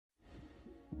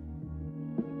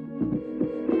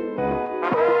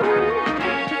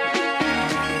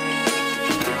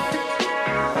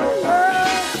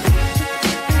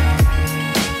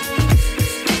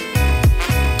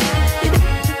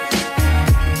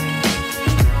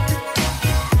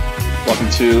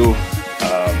Game 2,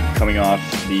 coming off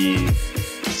the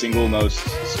single most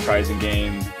surprising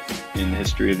game in the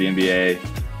history of the NBA,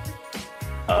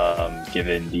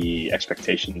 given the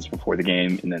expectations before the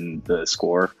game and then the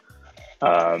score.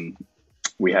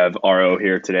 We have Aro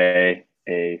here today,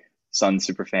 a Suns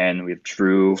superfan. We have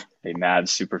Drew, a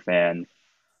Mavs superfan.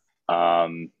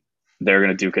 They're going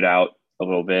to duke it out a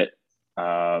little bit.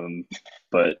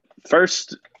 But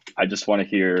first, I just want to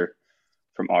hear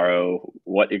from Aro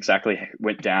what exactly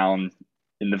went down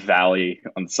in the Valley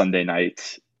on Sunday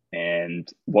night, and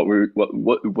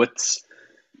what's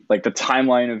like the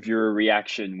timeline of your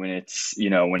reaction when it's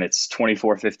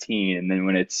 24-15, and then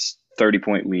when it's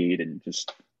 30-point lead, and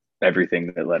just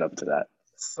everything that led up to that.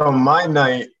 So my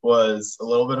night was a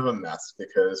little bit of a mess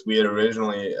because we had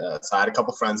originally, so I had a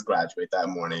couple friends graduate that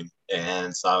morning,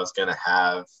 and so I was going to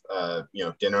have,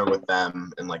 dinner with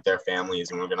them and like their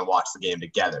families, and we are going to watch the game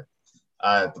together.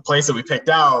 The place that we picked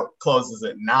out closes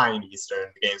at 9 Eastern.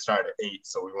 The game started at 8,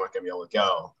 so we weren't going to be able to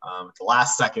go. At the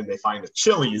last second, they find a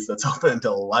Chili's that's open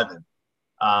until 11.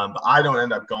 But I don't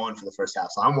end up going for the first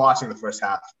half, so I'm watching the first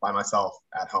half by myself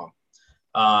at home.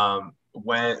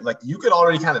 When like you could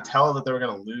already kind of tell that they were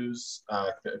going to lose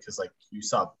because like you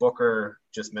saw Booker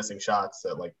just missing shots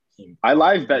that like I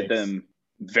live bet them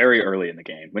very early in the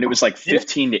game when it was like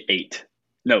 15-8.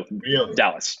 No, really?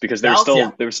 Dallas, because they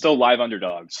were still live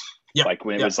underdogs. Yep. Like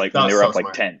when it was like when they were up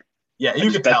like 10. Yeah,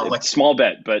 you could tell. Like small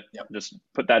bet, but just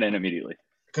put that in immediately.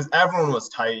 Because everyone was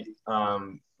tight.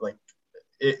 Like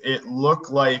it looked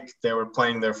like they were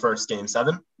playing their first Game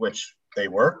 7, which they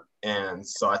were, and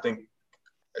so I think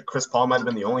Chris Paul might have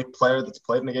been the only player that's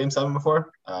played in a Game 7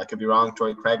 before. I could be wrong.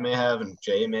 Torrey Craig may have, and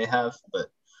Jay may have, but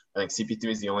I think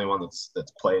CP3 is the only one that's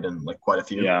played in like quite a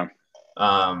few. Yeah.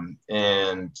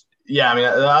 And yeah, I mean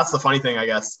that's the funny thing, I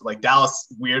guess. Like Dallas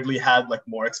weirdly had like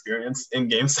more experience in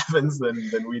Game 7s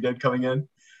than we did coming in.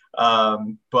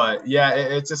 But yeah,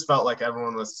 it just felt like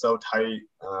everyone was so tight.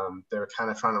 They were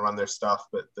kind of trying to run their stuff,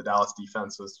 but the Dallas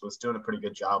defense was doing a pretty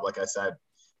good job. Like I said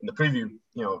in the preview,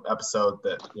 episode,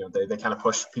 that they kind of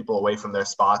push people away from their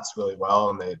spots really well,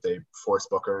 and they force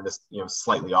Booker into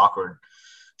slightly awkward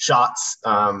shots.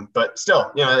 But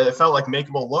still, it felt like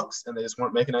makeable looks, and they just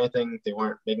weren't making anything. They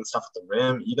weren't making stuff at the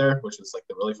rim either, which was like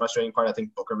the really frustrating part. I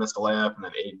think Booker missed a layup, and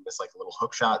then Aiden missed like a little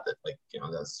hook shot that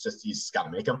that's just, he's just got to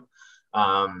make them.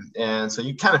 And so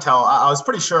you kind of tell, I was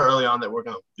pretty sure early on that we're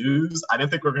going to lose. I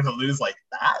didn't think we were going to lose like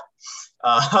that.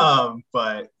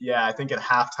 But yeah, I think at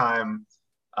halftime,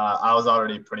 I was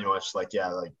already pretty much like,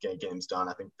 game's done.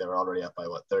 I think they were already up by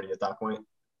 30 at that point.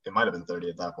 It might have been 30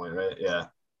 at that point, right? Yeah.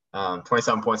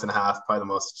 27 points and a half, probably the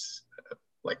most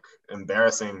like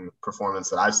embarrassing performance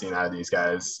that I've seen out of these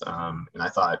guys. And I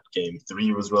thought Game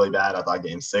 3 was really bad. I thought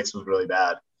Game 6 was really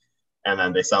bad. And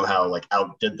then they somehow like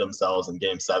outdid themselves in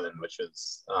Game 7, which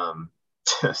is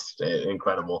just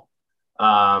incredible.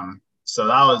 So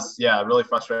that was, really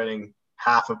frustrating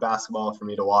half of basketball for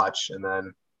me to watch. And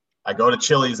then I go to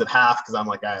Chili's at half because I'm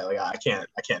like, I can't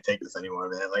take this anymore,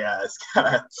 man. Like I just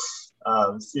gotta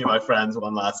see my friends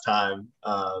one last time.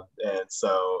 And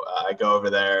so I go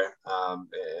over there, and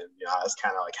I was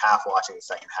kind of like half watching the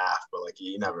second half, but like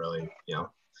you never really, you're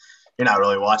not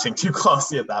really watching too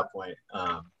closely at that point.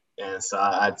 And so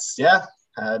I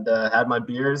had my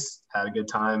beers, had a good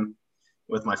time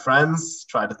with my friends,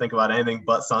 tried to think about anything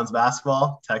but Suns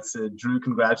basketball, texted Drew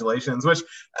congratulations, which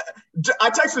I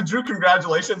texted Drew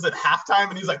congratulations at halftime,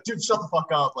 and he's like, dude, shut the fuck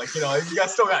up. Like, you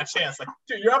guys still got a chance. Like,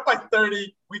 dude, you're up by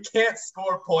 30. We can't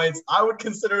score points. I would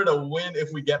consider it a win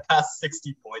if we get past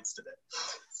 60 points today.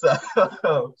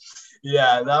 So,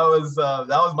 yeah, that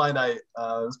was my night. It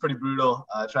was pretty brutal.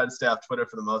 I tried to stay off Twitter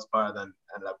for the most part, then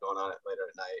ended up going on it later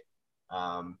at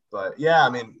night. But yeah, I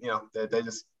mean, they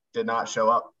just did not show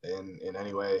up in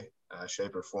any way,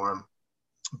 shape, or form.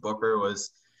 Booker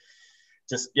was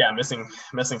just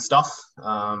missing stuff.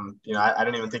 I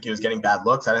didn't even think he was getting bad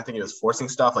looks. I didn't think he was forcing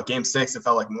stuff. Like Game 6, it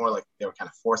felt like more like they were kind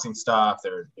of forcing stuff.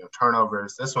 There were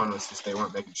turnovers. This one was just they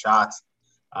weren't making shots.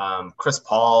 Chris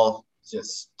Paul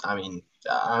just, I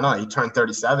don't know. He turned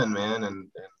 37, man, and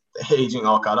the aging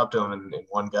all caught up to him in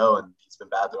one go, and he's been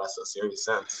bad the rest of the series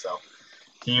since. So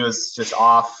he was just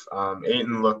off.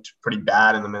 Ayton looked pretty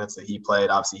bad in the minutes that he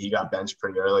played. Obviously, he got benched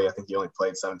pretty early. I think he only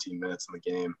played 17 minutes in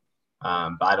the game.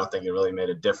 But I don't think it really made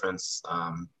a difference.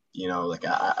 I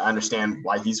understand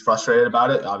why he's frustrated about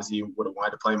it. Obviously, he would have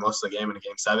wanted to play most of the game in a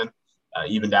Game 7,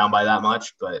 even down by that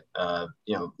much. But,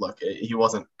 look, he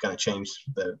wasn't going to change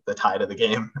the tide of the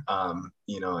game,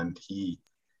 and he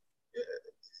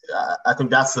I think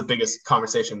that's the biggest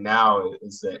conversation now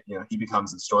is that, he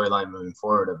becomes the storyline moving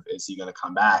forward of, is he going to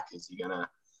come back? Is he going to,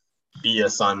 be a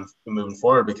Sun moving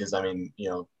forward, because I mean,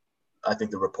 I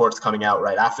think the reports coming out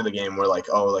right after the game were like,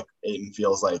 oh, like Ayton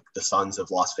feels like the Suns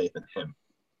have lost faith in him,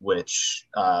 which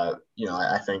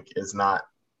I think is not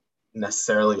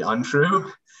necessarily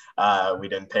untrue. We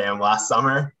didn't pay him last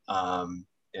summer,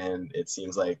 and it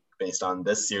seems like based on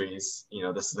this series,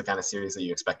 this is the kind of series that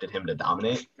you expected him to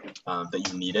dominate, that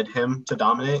you needed him to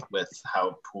dominate with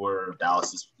how poor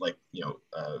Dallas's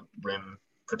rim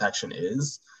protection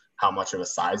is, how much of a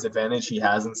size advantage he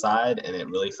has inside. And it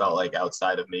really felt like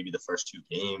outside of maybe the first two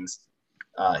games,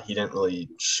 he didn't really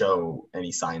show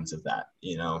any signs of that.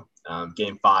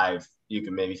 Game 5, you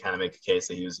can maybe kind of make a case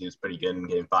that he was pretty good in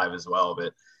game 5 as well,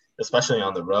 but especially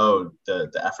on the road,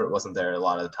 the effort wasn't there a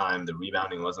lot of the time. The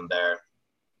rebounding wasn't there.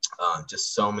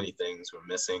 Just so many things were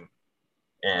missing.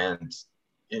 And,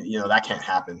 that can't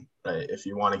happen, right? If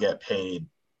you want to get paid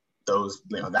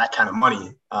that kind of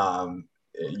money,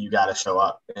 you got to show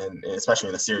up. And especially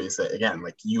in a series that, again,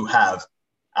 like you have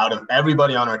out of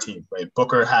everybody on our team, right?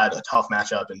 Booker had a tough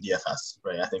matchup in DFS,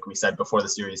 right? I think we said before the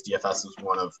series, DFS was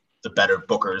one of the better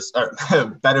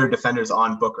better defenders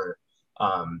on Booker,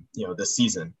 this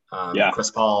season.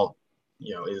 Chris Paul,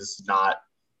 is not,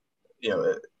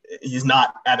 he's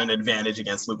not at an advantage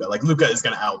against Luka. Like Luka is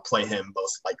going to outplay him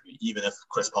most likely, even if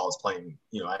Chris Paul is playing,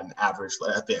 at an average,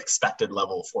 at the expected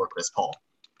level for Chris Paul.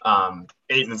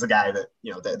 Ayton's a guy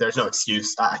that, there's no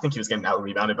excuse. I think he was getting out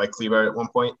rebounded by Kleber at one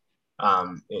point.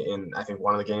 In I think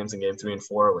one of the games in game 3 and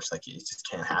 4, which like it just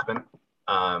can't happen.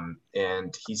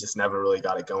 And he's just never really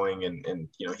got it going. And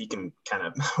he can kind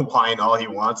of whine all he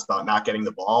wants about not getting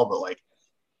the ball, but like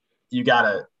you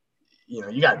gotta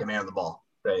demand the ball,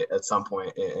 right, at some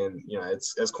point. And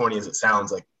it's as corny as it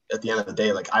sounds, like at the end of the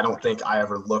day, like I don't think I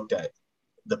ever looked at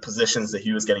the positions that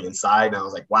he was getting inside and I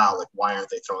was like, wow, like why aren't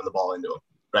they throwing the ball into him?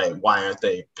 Right? Why aren't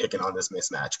they picking on this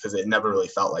mismatch? Because it never really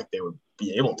felt like they would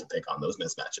be able to pick on those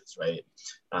mismatches, right?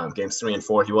 Games 3 and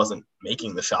 4, he wasn't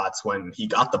making the shots when he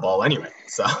got the ball anyway.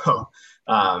 So,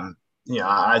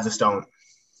 I just don't.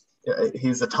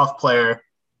 He's a tough player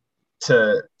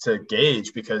to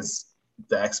gauge because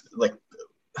the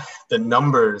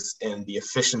numbers and the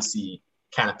efficiency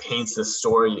kind of paints the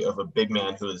story of a big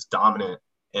man who is dominant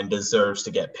and deserves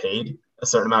to get paid a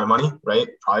certain amount of money, right?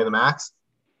 Probably the max.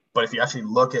 But if you actually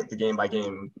look at the game by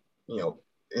game,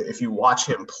 if you watch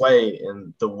him play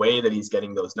and the way that he's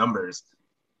getting those numbers,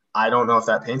 I don't know if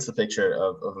that paints the picture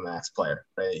of a max player,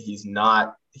 right?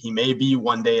 He may be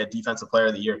one day a defensive player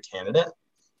of the year candidate,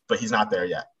 but he's not there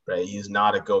yet, right? He's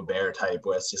not a Gobert type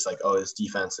where it's just like, oh, his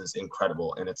defense is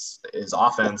incredible. And it's his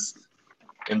offense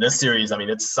in this series. I mean,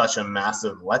 it's such a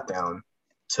massive letdown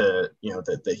to,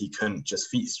 that he couldn't just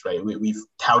feast, right? We've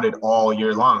touted all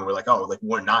year long. We're like, oh, like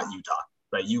we're not Utah.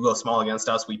 Right, you go small against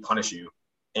us, we punish you,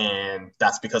 and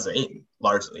that's because of Ayton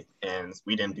largely, and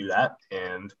we didn't do that.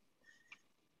 And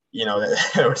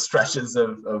there were stretches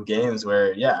of games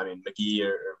where, McGee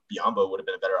or Biyombo would have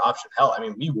been a better option. Hell, I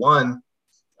mean, we won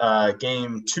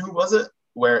game 2, was it,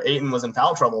 where Ayton was in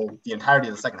foul trouble the entirety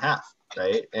of the second half,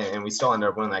 right? And we still ended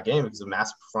up winning that game because of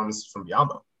massive performance from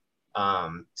Biyombo.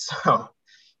 So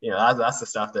that's the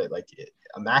stuff that like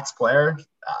a max player,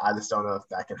 I just don't know if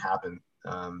that can happen.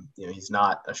 He's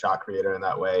not a shot creator in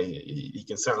that way. He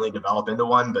can certainly develop into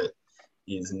one, but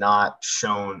he's not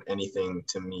shown anything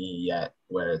to me yet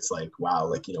where it's like, wow,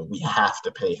 like, we have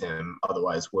to pay him.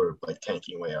 Otherwise we're like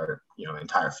tanking away our,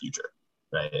 entire future.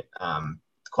 Right.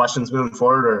 Questions moving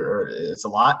forward or it's a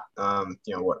lot.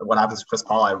 What happens to Chris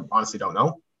Paul? I honestly don't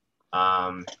know.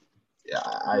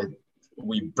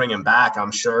 We bring him back,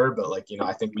 I'm sure, but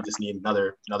I think we just need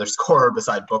another scorer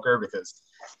beside Booker, because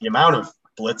the amount of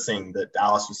blitzing that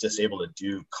Dallas was just able to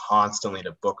do constantly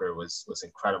to Booker was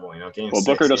incredible.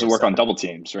 Booker doesn't work on double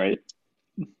teams, right?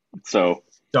 So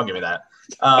don't give me that.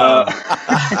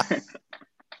 I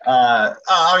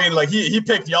mean, like he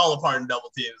picked y'all apart in double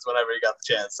teams whenever he got the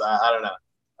chance. I don't know.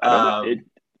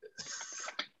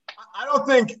 I don't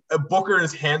think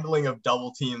Booker's handling of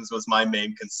double teams was my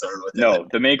main concern with it. No,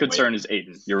 the main concern is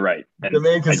Ayton. You're right. And the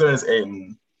main concern is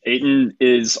Ayton. Ayton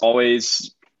is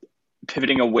always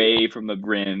pivoting away from the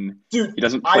rim. Dude, he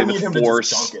doesn't play the force.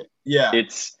 To just dunk it. Yeah.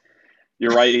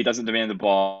 You're right. He doesn't demand the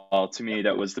ball. To me,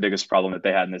 that was the biggest problem that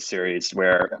they had in this series,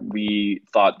 where we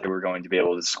thought they were going to be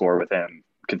able to score with him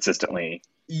consistently.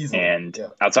 Easily. And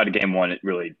outside of game 1, it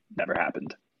really never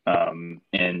happened.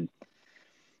 And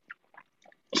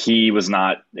he was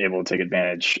not able to take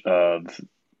advantage of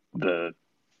the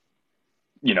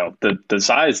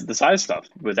size stuff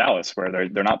with Dallas, where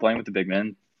they're not playing with the big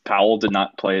men. Powell did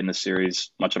not play in this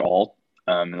series much at all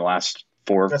in the last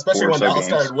especially when Dallas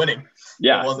started winning.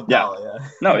 Yeah, it wasn't Powell,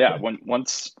 No, yeah.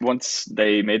 Once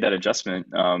they made that adjustment,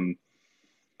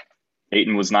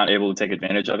 Aiton was not able to take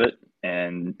advantage of it,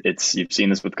 and it's you've seen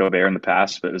this with Gobert in the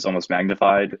past, but it was almost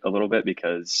magnified a little bit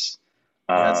because,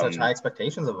 You had such high um,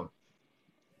 expectations of him.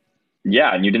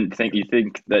 yeah, and you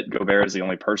think that Gobert is the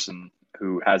only person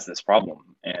who has this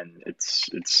problem, and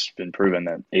it's been proven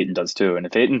that Aiton does too. And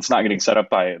if Aiton's not getting set up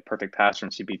by a perfect pass from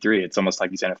CP3, it's almost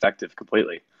like he's ineffective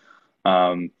completely.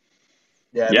 Um,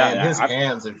 Yeah, yeah, man, and his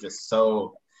hands are just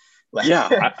so like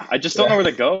I just don't know yeah,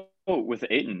 where to go with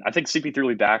Aiton. I think CP3 will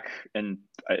be back, and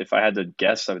if I had to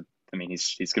guess, I mean,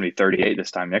 he's going to be 38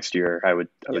 this time next year. I yeah,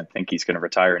 would think he's going to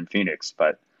retire in Phoenix,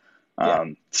 but yeah.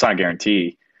 it's not a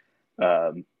guarantee.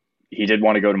 Um, he did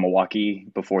want to go to Milwaukee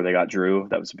before they got Drew.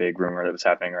 That was a big rumor that was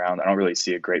happening around. I don't really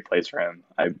see a great place for him.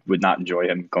 I would not enjoy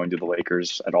him going to the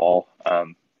Lakers at all,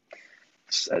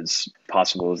 as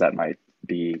possible as that might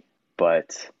be.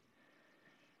 But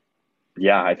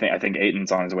yeah, I think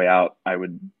Aiton's on his way out. I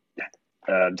would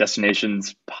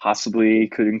destinations possibly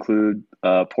could include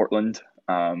Portland.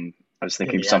 I was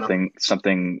thinking Indiana.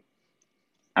 something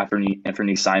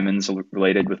Anthony Simons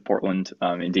related with Portland,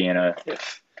 Indiana,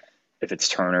 if it's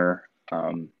Turner.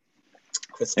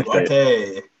 Chris If they,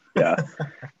 Duarte. yeah,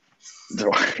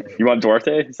 you want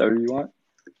Duarte? Is that what you want?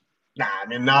 Nah, I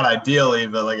mean not ideally,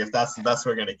 but like if that's the best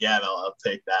we're gonna get, I'll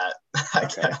take that. I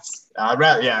Okay. guess. I'd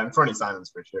rather yeah, and Fernie Simons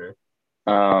for sure.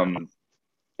 Um,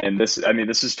 and I mean,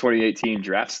 this is 2018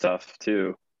 draft stuff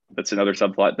too. That's another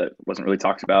subplot that wasn't really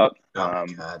talked about. Oh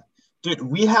my god, dude,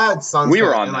 we had Suns We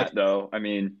were fan on and like that though. I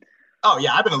mean, oh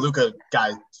yeah, I've been a Luca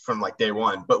guy from like day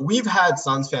one, but we've had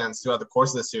Suns fans throughout the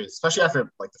course of the series, especially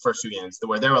after like the first two games,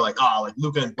 where they were like, "Oh, like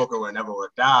Luca and Booker were never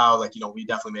worked out. Like, you know, we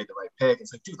definitely made the right pick."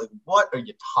 It's like, dude, like, what are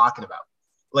you talking about?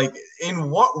 Like, in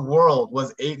what world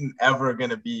was Aiton ever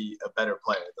gonna be a better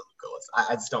player than Luca was?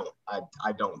 I just don't.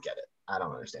 I don't get it. I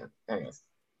don't understand. Anyways,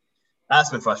 that's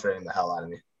been frustrating the hell out of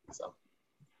me. So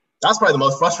that's probably the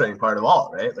most frustrating part of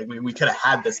all, right? Like, we could have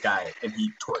had this guy and he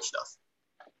torched us.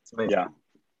 It's amazing. yeah.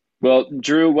 Well,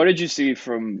 Drew, what did you see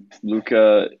from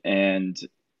Luca, and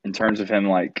in terms of him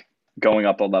like going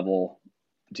up a level?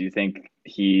 Do you think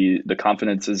the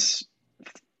confidence is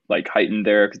like heightened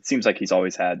there? 'Cause it seems like he's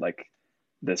always had like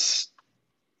this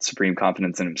supreme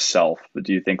confidence in himself. But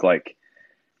do you think like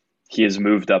he has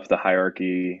moved up the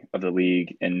hierarchy of the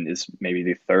league and is maybe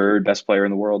the third best player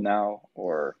in the world now?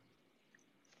 Or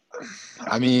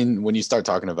I mean, when you start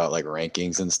talking about like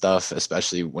rankings and stuff,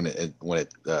 especially when it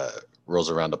rolls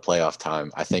around to playoff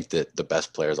time, I think that the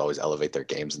best players always elevate their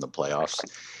games in the playoffs.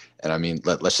 And I mean,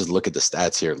 let's just look at the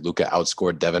stats here. Luka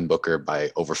outscored Devin Booker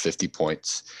by over 50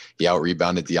 points. He out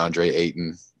rebounded DeAndre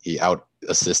Ayton. He out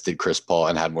assisted Chris Paul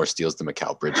and had more steals than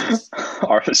Mikal Bridges.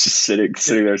 Arthur's just sitting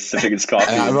there sipping his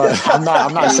coffee. And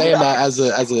I'm not saying that as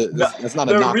a that's not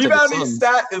a knock to the rebounding Suns.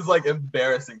 stat is like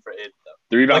embarrassing for Aiden though.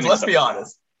 The rebounding Like, let's stuff be is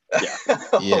honest. Yeah.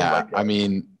 Yeah, Oh I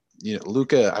mean, you know,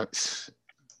 Luka,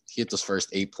 he hit those first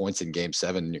 8 points in Game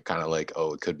 7, and you're kind of like,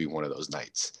 oh, it could be one of those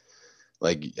nights.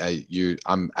 Like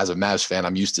I'm as a Mavs fan,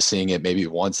 I'm used to seeing it maybe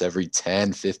once every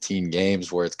 10, 15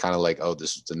 games where it's kind of like, oh,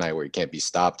 this is the night where he can't be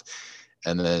stopped.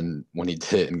 And then when he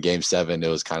did it in Game 7, it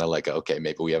was kind of like, okay,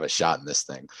 maybe we have a shot in this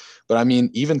thing. But I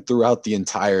mean, even throughout the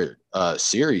entire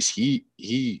series, he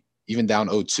even down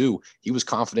 0-2, he was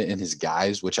confident in his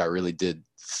guys, which I really did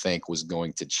think was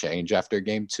going to change after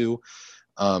Game 2.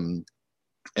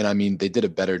 And I mean, they did a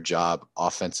better job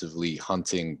offensively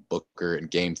hunting Booker in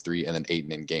Game 3 and then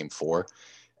Ayton in Game 4.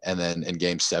 And then in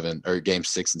Game 7 or Game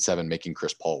 6 and 7, making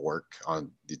Chris Paul work on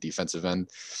the defensive end,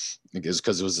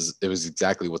 because it was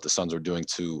exactly what the Suns were doing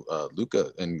to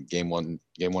Luka in Game 1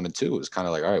 and 2. It was kind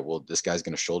of like, all right, well, this guy's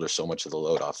going to shoulder so much of the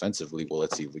load offensively. Well,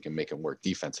 let's see if we can make him work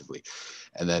defensively.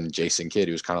 And then Jason Kidd,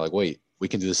 he was kind of like, wait, we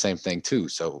can do the same thing too.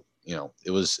 So you know,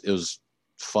 it was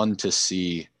fun to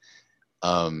see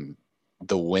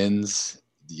the wins.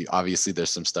 Obviously there's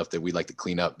some stuff that we like to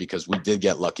clean up because we did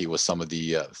get lucky with some of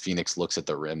the Phoenix looks at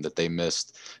the rim that they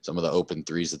missed, some of the open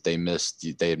threes that they missed.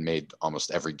 They had made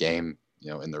almost every game, you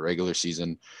know, in the regular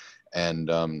season. And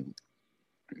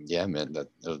yeah, man, that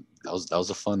was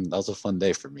a fun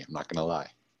day for me. I'm not gonna lie.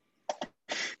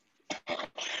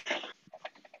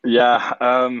 Yeah.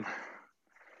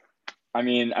 I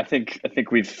mean, I think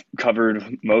we've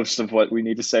covered most of what we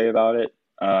need to say about it.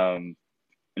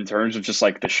 In terms of just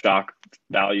like the shock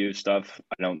value stuff,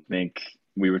 I don't think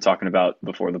we were talking about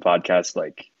before the podcast,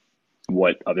 like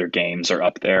what other games are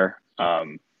up there.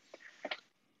 I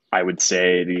would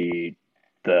say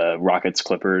the Rockets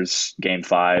Clippers game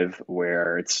 5,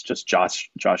 where it's just Josh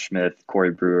Smith,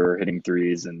 Corey Brewer hitting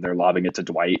threes, and they're lobbing it to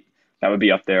Dwight. That would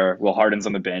be up there. Will Harden's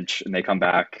on the bench, and they come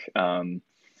back.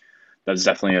 That's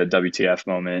definitely a WTF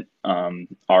moment.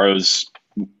 Aro's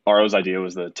Aro's idea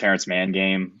was the Terrence Mann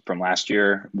game from last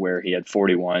year where he had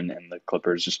 41 and the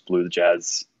Clippers just blew the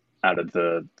Jazz out of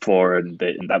the floor, and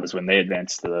that was when they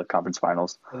advanced to the conference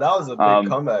finals. And that was a big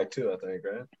comeback too, I think,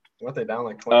 right? Weren't they down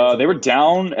like 20? They were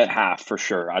down at half for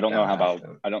sure. I don't know Yeah.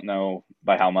 I don't know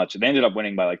by how much. They ended up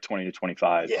winning by like 20 to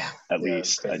 25 at Yeah,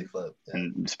 least. crazy flip. Yeah.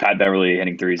 And it was Pat Beverly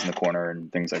hitting threes in the corner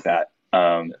and things like that.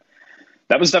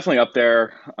 That was definitely up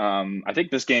there. I think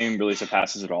this game really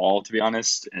surpasses it all, to be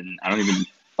honest. And I don't even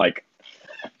like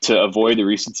to avoid the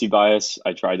recency bias.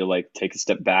 I tried to like take a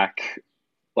step back,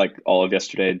 like all of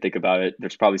yesterday, and think about it.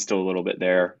 There's probably still a little bit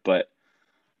there, but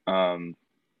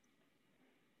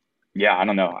yeah, I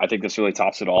don't know. I think this really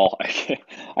tops it all.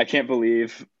 I can't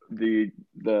believe the.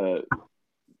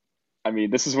 I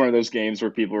mean, this is one of those games where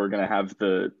people are going to have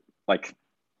the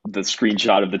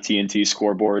screenshot of the TNT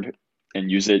scoreboard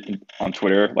and use it on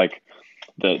Twitter. Like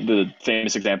the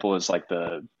famous example is like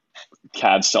the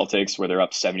Cavs Celtics where they're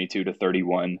up 72 to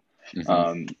 31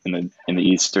 in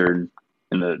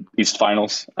the East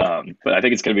Finals. But I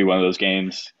think it's going to be one of those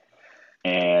games,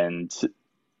 and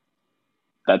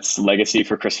that's legacy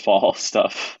for Chris Paul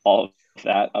stuff. All of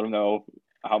that. I don't know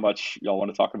how much y'all want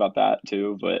to talk about that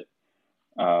too, but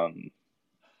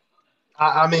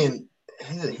I mean,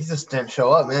 he just didn't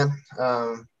show up, man.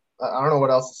 I don't know what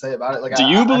else to say about it. Like, do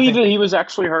you believe that he was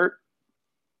actually hurt?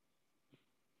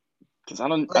 Because I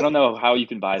don't know how you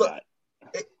can buy that.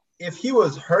 If he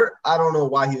was hurt, I don't know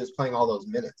why he was playing all those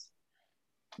minutes.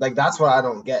 Like, that's what I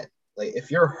don't get. Like,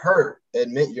 if you're hurt,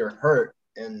 admit you're hurt,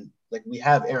 and like we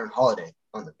have Aaron Holiday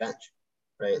on the bench,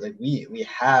 right? Like we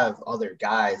have other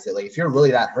guys that, like, if you're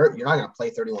really that hurt, you're not gonna play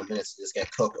 31 minutes and just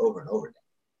get cooked over and over again.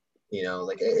 You know,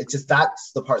 like it's just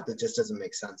that's the part that just doesn't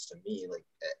make sense to me. Like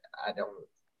I don't.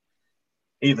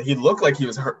 He looked like he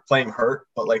was playing hurt,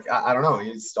 but like I don't know.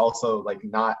 He's also like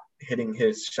not hitting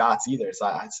his shots either. So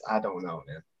I don't know,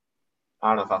 man. I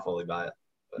don't know if I fully buy it.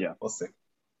 But yeah, we'll see.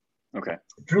 Okay.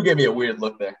 Drew gave me a weird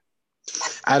look there.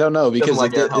 I don't know because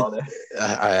like Aaron Holiday.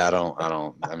 I don't.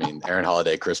 I mean, Aaron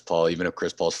Holiday, Chris Paul. Even if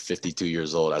Chris Paul's 52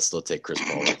 years old, I still take Chris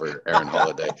Paul over Aaron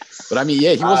Holiday. But I mean,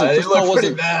 yeah, he wasn't. Chris Paul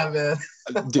wasn't bad, man.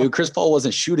 Dude, Chris Paul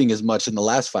wasn't shooting as much in the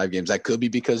last 5 games. That could be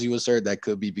because he was hurt. That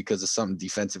could be because of something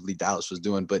defensively Dallas was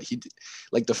doing. But he,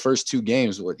 like the first 2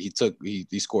 games,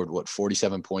 he scored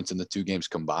 47 points in the 2 games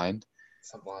combined.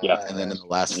 Yeah, and then in the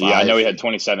last 5, yeah, I know he had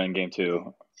 27 in game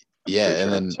 2. Yeah,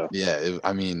 and then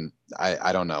I mean,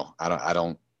 I don't know.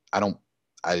 I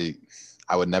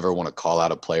would never want to call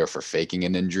out a player for faking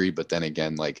an injury, but then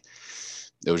again, like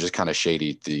it was just kind of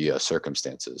shady the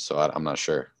circumstances. So I'm not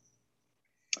sure.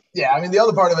 Yeah, I mean the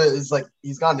other part of it is like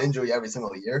he's got an injury every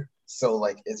single year, so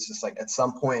like it's just like at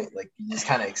some point like you just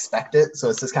kind of expect it. So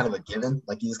it's just kind of a given.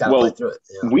 Like you just got to play through it.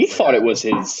 You know? We thought it was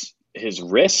his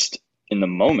wrist in the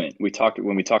moment.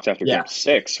 When we talked after game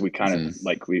 6, we kind of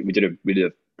like we did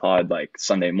a pod like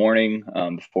Sunday morning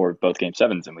before both game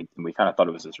 7s, and we kind of thought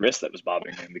it was his wrist that was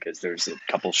bothering him because there's a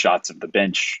couple shots of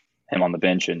him on the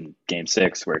bench in game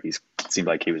 6 where it seemed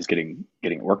like he was getting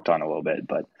worked on a little bit,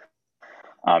 but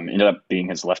ended up being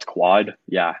his left quad.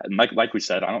 Yeah, and like we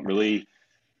said, I don't really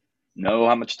know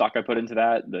how much stock I put into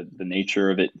that. The nature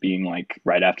of it being like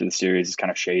right after the series is kind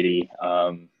of shady.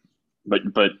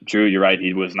 But Drew, you're right.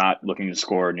 He was not looking to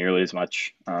score nearly as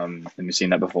much, and we've seen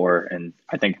that before. And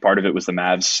I think part of it was the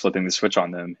Mavs slipping the switch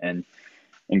on them. And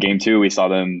in game 2, we saw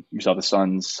the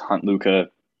Suns hunt Luka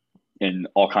in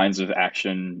all kinds of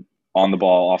action on the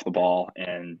ball, off the ball,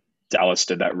 and Dallas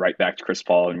did that right back to Chris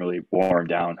Paul and really wore him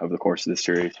down over the course of this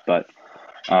series. But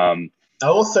I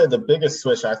will say the biggest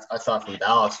switch I saw from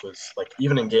Dallas was like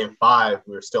even in game 5,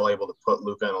 we were still able to put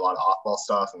Luka in a lot of off-ball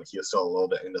stuff, and he was still a little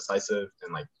bit indecisive,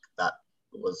 and like that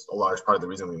was a large part of the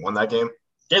reason we won that game.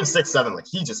 Game 6, 7, like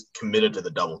he just committed to the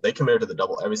double. They committed to the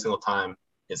double every single time.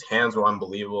 His hands were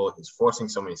unbelievable. He was forcing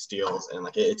so many steals, and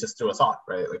like it just threw us off,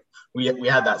 right? Like we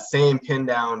had that same pin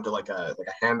down to like a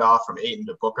handoff from Ayton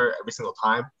to Booker every single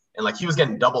time, and like he was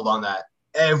getting doubled on that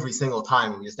every single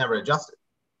time, and we just never adjusted.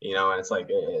 You know, and it's like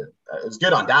it was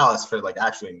good on Dallas for like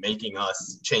actually making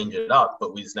us change it up,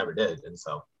 but we just never did. And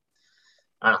so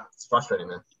I don't know, it's frustrating,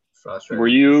 man. Frustrating. Were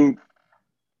you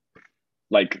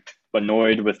like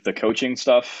annoyed with the coaching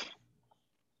stuff?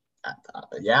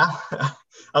 Yeah, I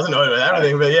was annoyed with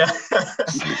everything, but yeah,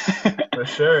 for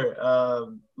sure.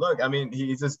 Look, I mean,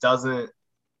 he just doesn't,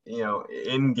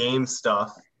 in-game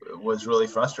stuff was really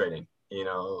frustrating.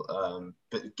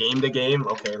 Game to game,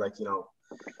 okay, like,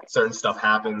 certain stuff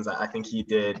happens. I think he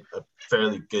did a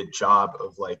fairly good job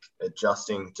of like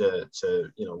adjusting to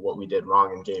what we did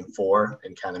wrong in game 4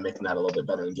 and kind of making that a little bit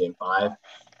better in game 5.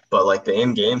 But like the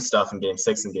in-game stuff in game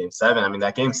 6 and game 7, I mean,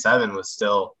 that game 7 was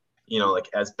still, like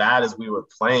as bad as we were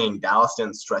playing, Dallas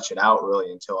didn't stretch it out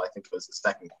really until I think it was the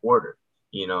second quarter,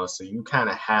 so you kind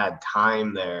of had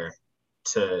time there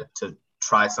to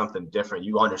try something different.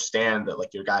 You understand that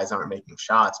like your guys aren't making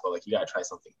shots, but like you got to try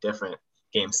something different.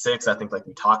 Game 6, I think like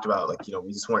we talked about, like,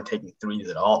 we just weren't taking threes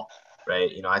at all,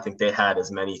 right? I think they had as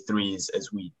many threes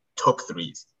as we took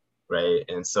threes, right?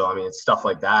 And so, I mean, it's stuff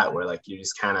like that where like you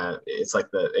just kind of, it's like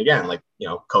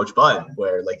Coach Bud,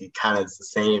 where like it kind of is the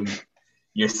same,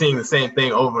 you're seeing the same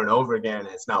thing over and over again and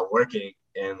it's not working.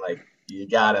 And like you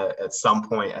gotta, at some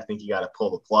point, I think you gotta pull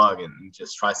the plug and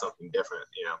just try something different,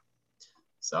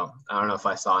 So I don't know if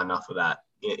I saw enough of that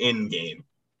in game.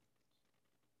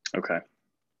 Okay.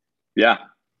 Yeah.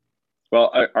 Well,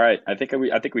 all right. I think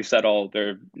we said all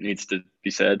there needs to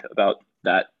be said about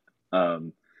that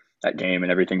that game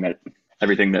and everything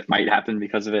that might happen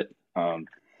because of it.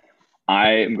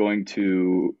 I am going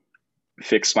to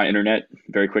fix my internet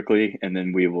very quickly, and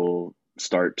then we will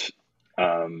start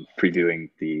previewing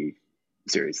the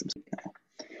series.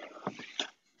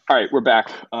 All right, we're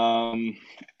back.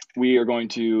 We are going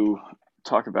to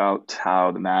talk about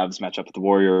how the Mavs match up with the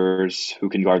Warriors, who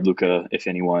can guard Luka, if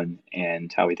anyone,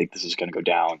 and how we think this is going to go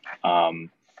down.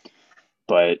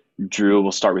 But Drew,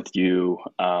 we'll start with you.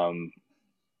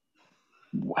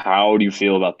 How do you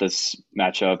feel about this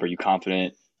matchup? Are you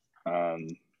confident?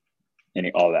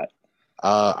 All that.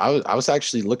 I was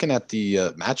actually looking at the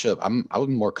matchup. I was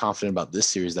more confident about this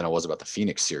series than I was about the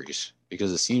Phoenix series,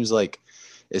 because it seemed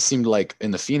like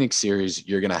in the Phoenix series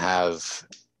you're gonna have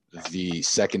the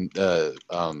second the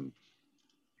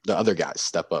other guys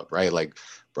step up, right? Like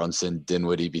Brunson,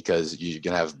 Dinwiddie, because you're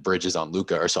gonna have Bridges on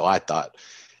Luka, or so I thought.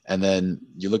 And then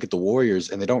you look at the Warriors,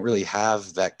 and they don't really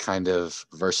have that kind of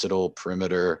versatile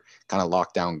perimeter kind of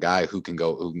lockdown guy who can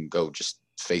go just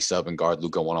face up and guard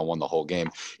Luka one-on-one the whole game.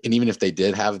 And even if they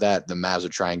did have that, the Mavs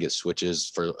would try and get switches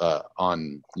for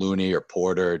on Looney or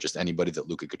Porter, or just anybody that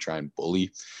Luka could try and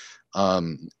bully.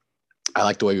 I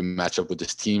like the way we match up with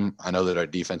this team. I know that our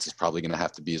defense is probably going to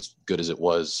have to be as good as it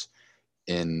was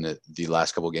in the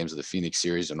last couple of games of the Phoenix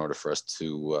series in order for us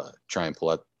to try and pull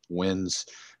out wins.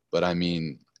 But I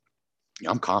mean,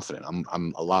 I'm confident.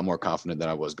 I'm a lot more confident than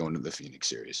I was going to the Phoenix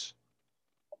series.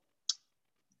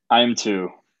 I am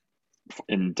too.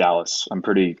 In Dallas, I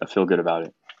feel good about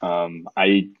it.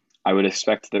 I would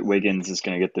expect that Wiggins is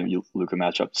going to get the Luka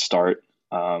matchup to start.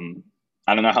 I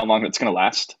don't know how long it's going to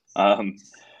last.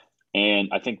 And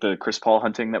I think the Chris Paul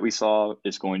hunting that we saw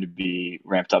is going to be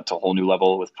ramped up to a whole new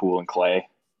level with Poole and Clay.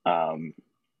 And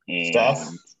Steph?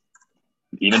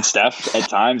 Even Steph at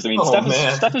times. I mean,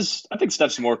 Steph is. I think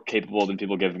Steph's more capable than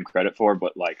people give him credit for.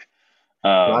 But like,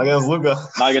 not against Luka.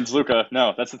 Not against Luka.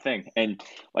 No, that's the thing. And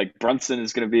like Brunson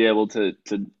is going to be able to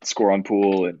score on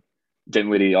Poole and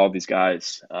Dinwiddie, all these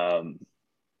guys.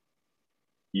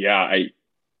 Yeah,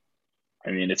 I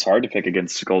mean, it's hard to pick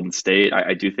against Golden State.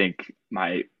 I do think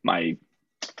my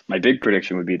big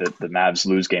prediction would be that the Mavs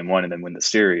lose game 1 and then win the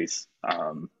series.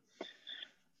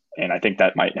 And I think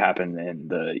that might happen in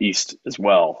the East as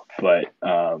well. But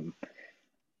I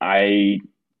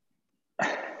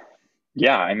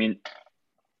mean,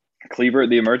 Kleber,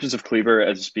 the emergence of Kleber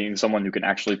as being someone who can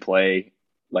actually play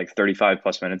like 35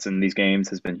 plus minutes in these games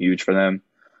has been huge for them.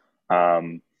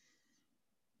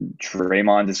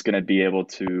 Draymond is going to be able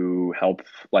to help,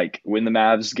 like, when the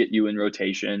Mavs get you in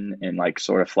rotation and like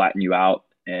sort of flatten you out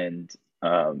and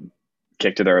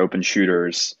kick to their open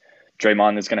shooters.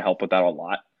 Draymond is going to help with that a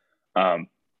lot.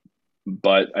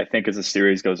 But I think as the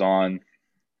series goes on,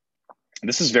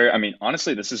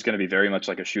 honestly, this is going to be very much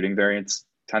like a shooting variance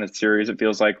kind of series. It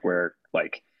feels like, where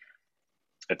like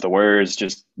if the Warriors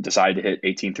just decide to hit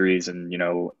 18 threes and,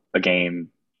 a game,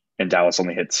 and Dallas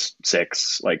only hits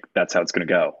 6, like that's how it's going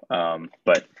to go.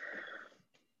 But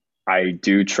I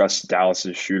do trust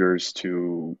Dallas's shooters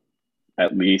to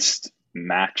at least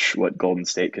match what Golden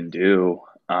State can do.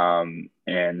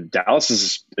 And Dallas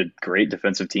is a great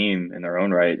defensive team in their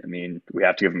own right. I mean, we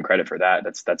have to give them credit for that.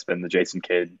 That's been the Jason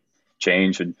Kidd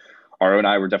change. And Aro and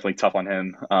I were definitely tough on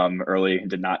him early.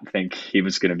 Did not think he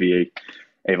was going to be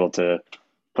able to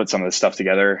put some of this stuff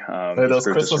together. Hey, those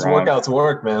Christmas workouts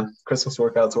work, man. Christmas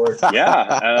workouts work.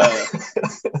 Yeah.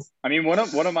 I mean, one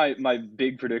of my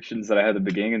big predictions that I had at the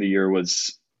beginning of the year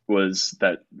was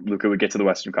that Luka would get to the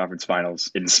Western Conference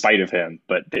Finals in spite of him,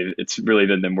 but it's really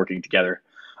been them working together.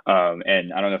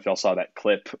 And I don't know if y'all saw that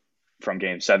clip from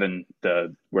Game 7,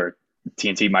 where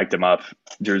TNT mic'd him up.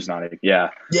 Drew's nodding. Yeah.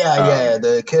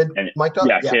 The kid mic'd up.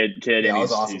 Yeah, kid, yeah, and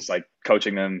awesome. He's like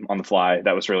coaching them on the fly.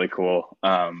 That was really cool.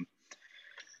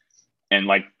 And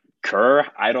like Kerr,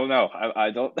 I don't know.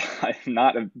 I'm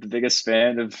not the biggest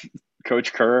fan of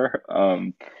Coach Kerr.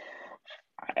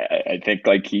 I think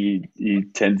like he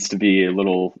tends to be a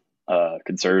little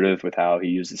conservative with how he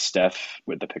uses Steph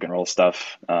with the pick and roll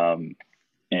stuff. And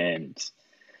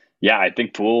yeah, I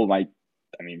think Poole might.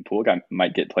 I mean,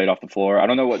 might get played off the floor. I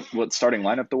don't know what starting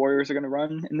lineup the Warriors are going to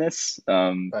run in this.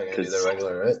 Probably gonna do the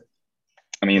regular, right?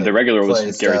 I mean, the Like regular was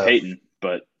Clay, Gary Steph. Payton,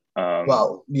 but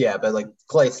Well, yeah, but like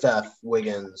Clay, Steph,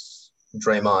 Wiggins,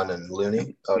 Draymond, and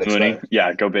Looney, I would Looney, expect.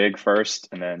 yeah, go big first,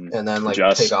 and then Like take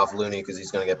adjust. off Looney because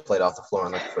he's gonna get played off the floor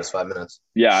in like the first 5 minutes.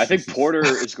 Yeah, I think Porter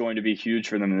is going to be huge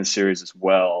for them in this series as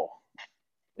well.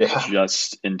 Yeah.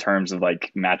 Just in terms of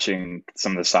like matching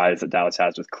some of the size that Dallas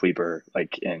has with Kleber,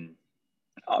 like in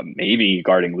maybe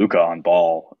guarding Luka on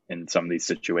ball in some of these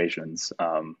situations.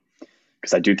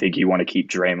 Because I do think you want to keep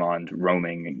Draymond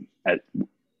roaming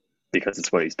because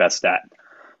it's what he's best at.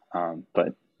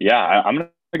 But yeah, I'm gonna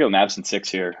go Mavs in 6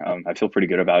 here. I feel pretty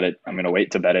good about it. I'm gonna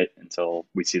wait to bet it until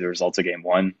we see the results of Game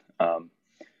 1.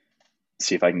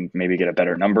 See if I can maybe get a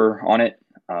better number on it.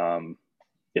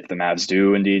 If the Mavs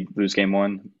do indeed lose Game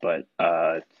 1, but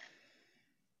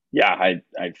yeah,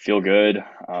 I feel good.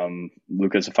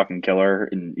 Luka's a fucking killer,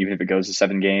 and even if it goes to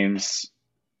 7 games,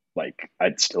 like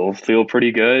I'd still feel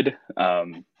pretty good.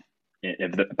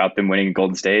 About them winning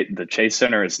Golden State. The Chase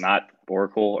Center is not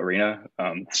Oracle Arena.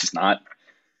 It's just not,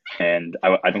 and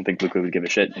I don't think Luka would give a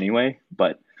shit anyway.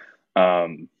 But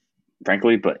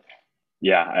frankly, but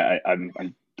yeah,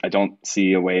 I don't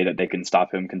see a way that they can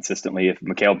stop him consistently. If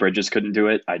Mikal Bridges couldn't do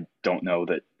it, I don't know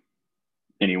that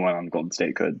anyone on Golden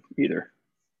State could either.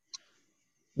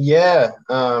 Yeah,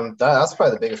 that's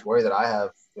probably the biggest worry that I have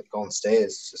with Golden State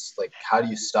is just like how do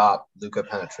you stop Luka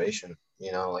penetration?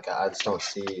 You know, like I just don't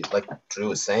see, like Drew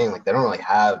was saying, like they don't really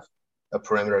have a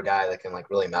perimeter guy that can like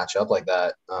really match up like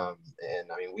that.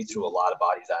 And I mean, we threw a lot of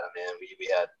bodies at him, man. We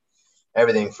had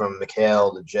everything from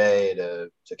Mikal to Jay to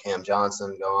Cam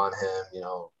Johnson go on him. You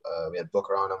know, we had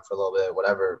Booker on him for a little bit.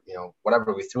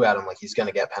 Whatever we threw at him, like he's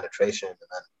gonna get penetration. And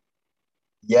then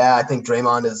yeah, I think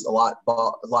Draymond is a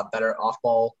lot better off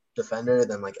ball defender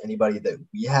than like anybody that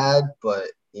we had. But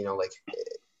you know, like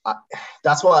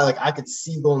that's why like I could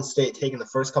see Golden State taking the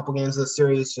first couple games of the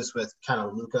series just with kind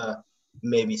of Luka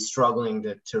maybe struggling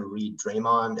to read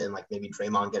Draymond and like maybe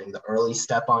Draymond getting the early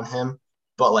step on him.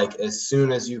 But like as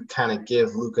soon as you kind of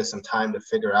give Luka some time to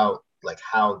figure out like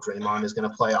how Draymond is going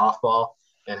to play off ball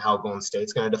and how Golden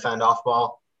State's going to defend off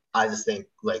ball, I just think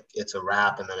like it's a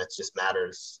wrap, and then it just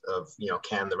matters of, you know,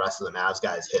 can the rest of the Mavs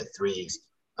guys hit threes.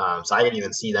 So I could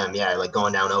even see them, yeah, like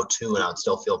going down 0-2, and I would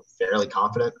still feel fairly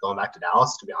confident going back to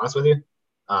Dallas, to be honest with you.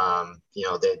 You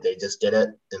know, they just did it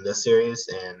in this series,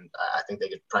 and I think they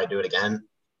could probably do it again.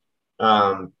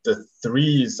 The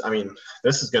threes, I mean,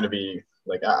 this is going to be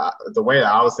like the way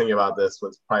that I was thinking about this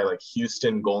was probably like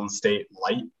Houston Golden State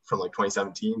light from like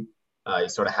 2017. You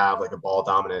sort of have like a ball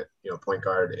dominant, you know, point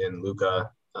guard in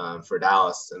Luka for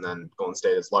Dallas, and then Golden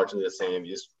State is largely the same.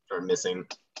 You just are missing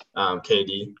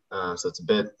KD, so it's a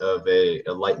bit of a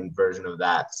lightened version of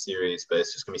that series, but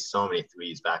it's just gonna be so many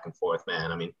threes back and forth,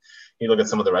 man. I mean, you look at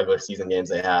some of the regular season games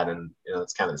they had, and you know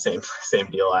it's kind of the same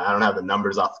deal. I don't have the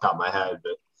numbers off the top of my head,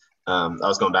 but I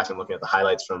was going back and looking at the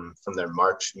highlights from their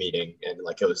March meeting, and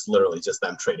like it was literally just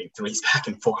them trading threes back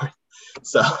and forth.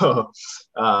 So,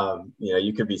 you know,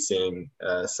 you could be seeing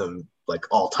some like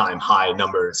all-time high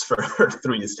numbers for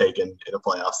threes taken in a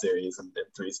playoff series and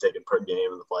threes taken per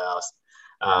game in the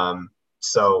playoffs.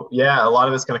 So yeah, a lot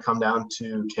of it's going to come down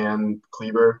to can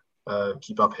Kleber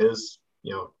keep up his,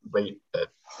 you know, rate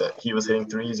that he was hitting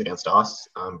threes against us.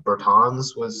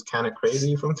 Bertans was kind of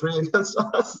crazy from 3 against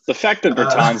us. The fact that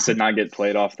Bertans did not get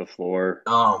played off the floor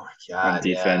oh my God, on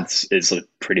defense is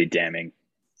pretty damning.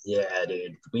 Yeah,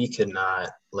 dude, we could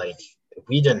not, like,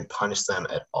 we didn't punish them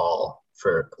at all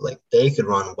for, like, they could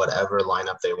run whatever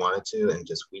lineup they wanted to, and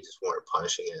we just weren't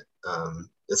punishing it,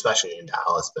 especially in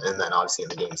Dallas, and then obviously in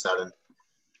the Game 7.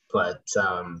 But,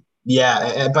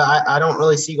 yeah, but I don't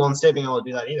really see Golden State being able to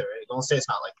do that either, right? Golden State's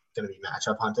not, like, going to be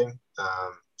matchup hunting.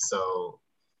 So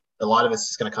a lot of it's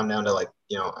just going to come down to, like,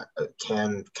 you know,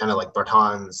 can kind of like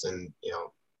Bertans and, you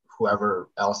know, whoever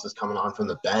else is coming on from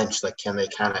the bench, like, can they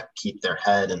kind of keep their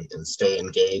head and stay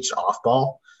engaged off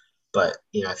ball? But,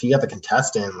 you know, if you got the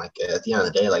contestant, like, at the end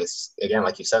of the day, like, it's, again,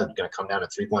 like you said, it's going to come down to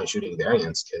 3-point shooting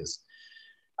variance, because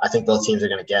I think both teams are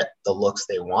going to get the looks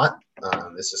they want.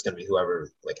 It's just going to be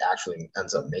whoever, like, actually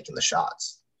ends up making the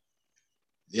shots.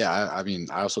 Yeah, I mean,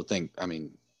 I also think, I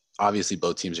mean, obviously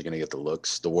both teams are going to get the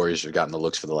looks. The Warriors have gotten the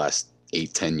looks for the last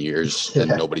 8-10 years, and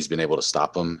nobody's been able to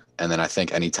stop them. And then I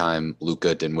think anytime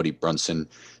Luka, Dinwiddie, Brunson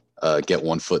get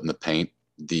 1 foot in the paint,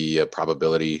 the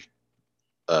probability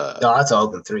No, that's an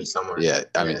open three somewhere. Yeah,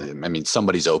 I mean,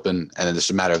 somebody's open, and then it's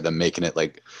a matter of them making it.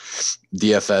 Like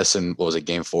DFS and what was it?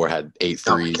 Game 4 had 8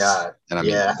 threes. Oh my God. And I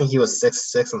mean, I think he was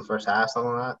 6 in the first half,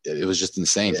 something like that. it was just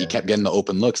insane. Yeah. He kept getting the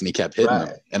open looks and he kept hitting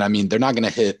them. And I mean, they're not going to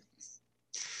hit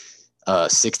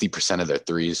 60% of their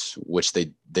threes, which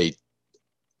they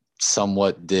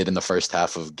somewhat did in the first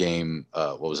half of game.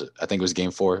 What was it? I think it was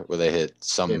game 4 where they hit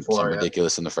some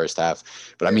ridiculous in the first half.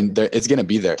 But I mean, it's going to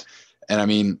be there. And I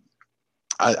mean,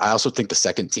 I also think the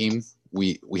second team,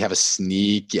 we have a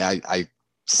sneaky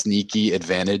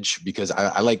advantage because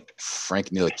I like Frank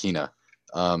Ntilikina.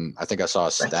 I think I saw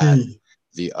a stat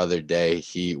the other day.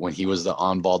 When he was the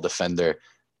on-ball defender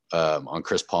on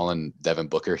Chris Paul and Devin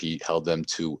Booker, he held them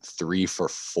to 3 for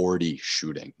 40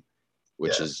 shooting,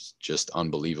 which is just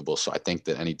unbelievable. So I think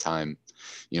that anytime,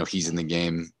 he's in the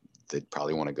game, they'd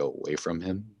probably want to go away from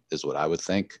him, is what I would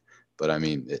think. But I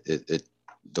mean,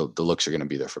 the looks are going to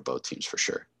be there for both teams for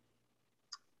sure.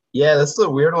 Yeah, this is a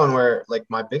weird one where, like,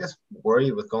 my biggest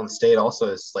worry with Golden State also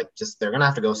is, like, just they're going to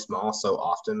have to go small so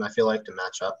often, I feel like, to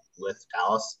match up with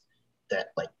Dallas,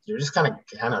 that, like, you're just kind of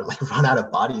like run out of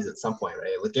bodies at some point,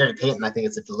 right? With Gary Payton, I think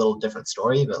it's a little different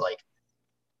story, but, like,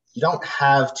 you don't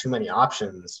have too many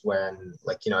options when,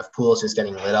 like, if Poole's just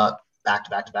getting lit up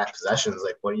back-to-back possessions,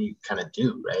 like, what do you kind of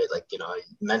do, right? Like, you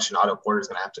mentioned Otto Porter's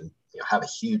going to have to, have a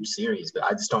huge series, but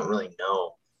I just don't really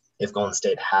know if Golden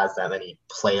State has that many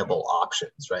playable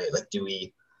options, right? Like, do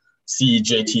we see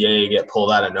JTA get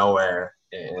pulled out of nowhere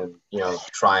and,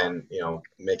 try and,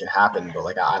 make it happen? But,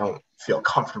 like, I don't feel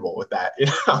comfortable with that,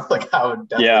 Like, I would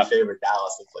definitely favor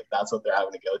Dallas if, like, that's what they're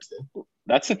having to go to.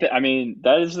 That's the thing. I mean,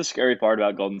 that is the scary part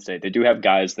about Golden State. They do have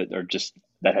guys that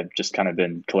have just kind of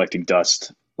been collecting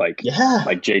dust, like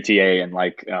JTA and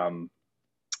like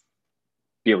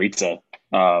Bielitsa.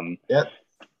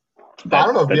 I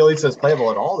don't know if Bielitsa is playable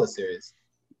at all this series.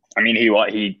 I mean,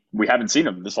 we haven't seen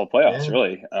him this whole playoffs,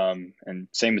 really. And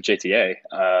same with JTA.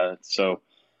 So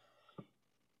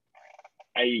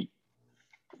I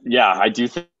do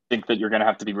think that you're going to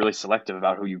have to be really selective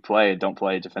about who you play and don't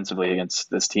play defensively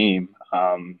against this team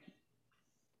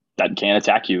that can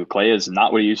attack you. Clay is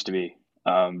not what he used to be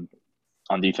on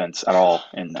defense at all,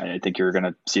 and I think you're going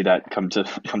to see that come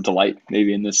to light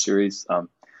maybe in this series.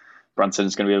 Brunson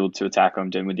is going to be able to attack him.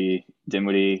 Dinwiddie,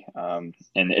 and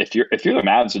if you're the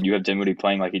Mavs and you have Dinwiddie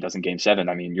playing like he does in Game 7,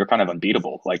 I mean, you're kind of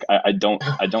unbeatable. Like I don't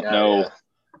know,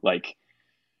 like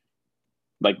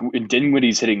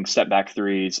Dinwiddie's hitting step back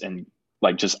threes and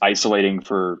like just isolating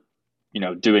for,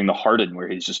 doing the Harden where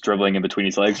he's just dribbling in between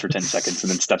his legs for 10 seconds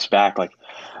and then steps back. Like,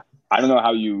 I don't know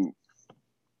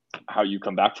how you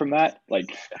come back from that,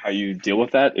 like how you deal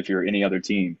with that if you're any other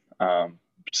team.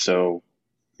 So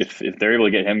if they're able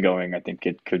to get him going, I think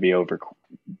it could be over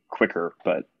quicker,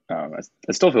 but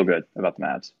I still feel good about the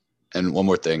Mavs. And one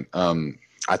more thing.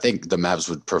 I think the Mavs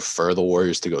would prefer the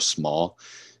Warriors to go small.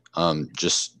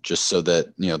 Just so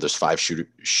that, there's 5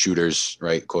 shooters,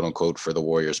 right, quote unquote, for the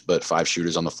Warriors, but 5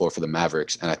 shooters on the floor for the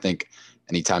Mavericks. And I think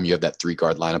anytime you have that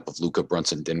 3-guard lineup of Luka,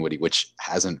 Brunson, Dinwiddie, which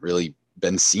hasn't really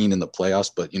been seen in the playoffs,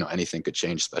 but anything could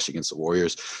change, especially against the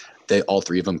Warriors. All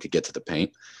 3 of them could get to the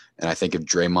paint. And I think if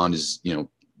Draymond is,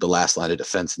 the last line of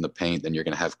defense in the paint, then you're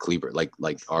going to have Kleber, like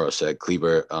Aro said,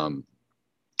 Kleber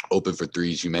open for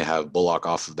threes. You may have Bullock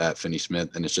off of that,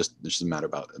 Finney-Smith, and it's just a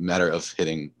matter of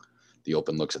hitting the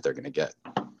open looks that they're going to get.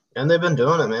 And they've been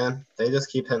doing it, man. They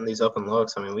just keep hitting these open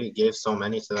looks. I mean, we gave so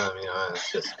many to them.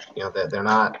 It's just, they're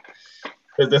not.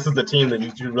 This is the team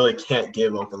that you really can't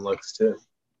give open looks to.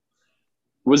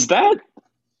 Was that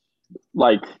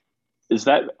like? Is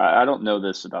that? I don't know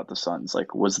this about the Suns.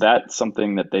 Like, was that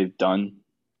something that they've done?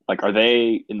 Like, are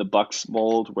they in the Bucks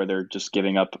mold where they're just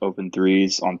giving up open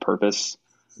threes on purpose?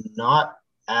 Not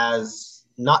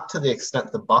to the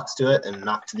extent the Bucks do it, and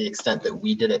not to the extent that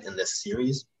we did it in this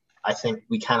series. I think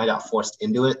we kind of got forced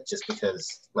into it just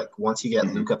because, like, once you get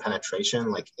Luka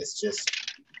penetration, like, it's just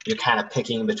you're kind of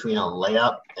picking between a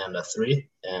layup and a 3.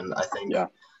 And I think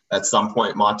at some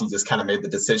point Monty just kind of made the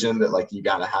decision that, like, you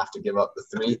gotta have to give up the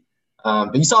 3.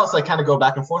 But you saw us, like, kind of go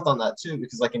back and forth on that too,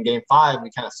 because, like, in Game 5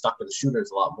 we kind of stuck with the shooters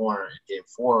a lot more. In Game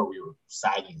 4 we were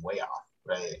sagging way off,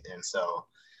 right? And so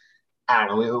I don't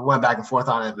know. We went back and forth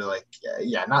on it, but, like,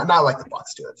 not like the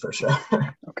Bucks do it for sure.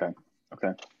 Okay.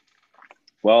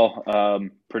 Well,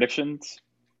 predictions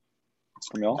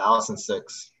from y'all? Dallas in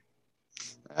 6.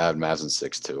 I have Mavs in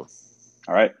 6 too.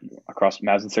 All right,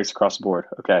 Mavs in 6 across the board.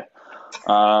 Okay.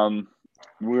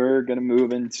 We're gonna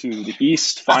move into the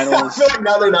East Finals. I feel like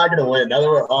now they're not gonna win. Now that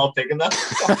we're all picking them.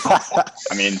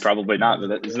 I mean, probably not.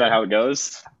 But isn't that how it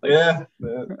goes? Like, yeah.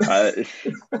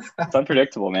 It's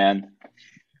unpredictable, man.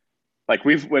 Like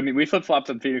we flip flopped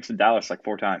on Phoenix and Dallas like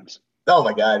 4 times. Oh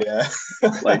my God, yeah.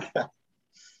 Like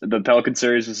the Pelican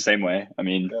series was the same way. I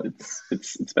mean, Yep.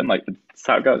 it's been like it's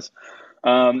how it goes.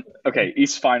 Okay,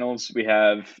 East Finals. We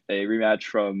have a rematch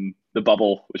from the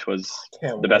bubble, which was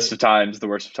Can't the best wait. of times, the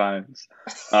worst of times.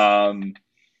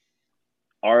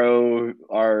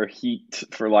 Our Heat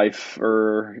for life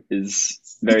is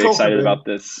very Tulsa, excited baby. about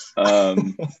this.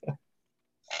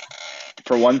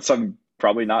 For once, I'm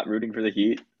probably not rooting for the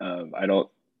Heat. I don't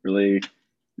really.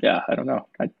 Yeah, I don't know.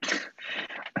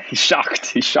 He's shocked.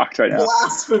 He's shocked right now.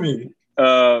 Blasphemy.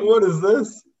 Um, What is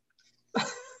this?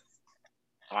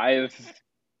 I've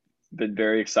been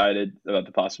very excited about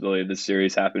the possibility of this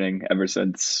series happening ever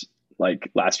since like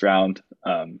last round.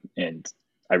 And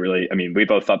I mean, we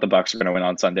both thought the Bucks were going to win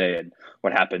on Sunday, and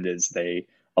what happened is they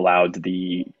allowed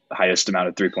the highest amount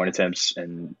of 3-point attempts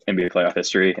in NBA playoff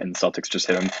history, and the Celtics just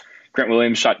hit them. Grant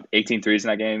Williams shot 18 threes in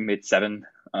that game, made 7.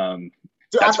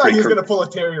 Dude, I thought he was going to pull a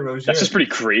Terry Rozier. That's just pretty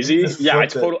crazy. Yeah, I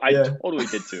totally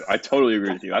did too. I totally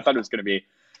agree with you. I thought it was going to be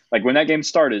like when that game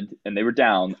started and they were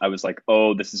down, I was like,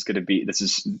 oh, this is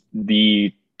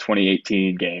the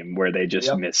 2018 game where they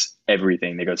just miss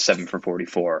everything. They go 7 for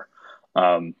 44.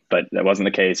 But that wasn't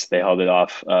the case. They held it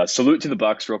off. Salute to the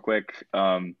Bucks real quick.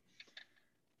 I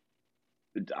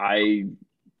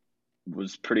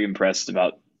was pretty impressed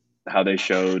about how they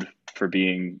showed for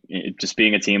being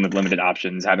a team with limited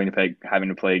options, having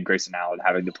to play Grayson Allen,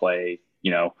 having to play,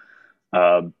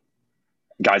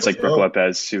 guys like Brook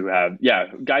Lopez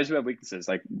guys who have weaknesses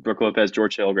like Brook Lopez,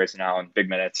 George Hill, Grayson Allen, big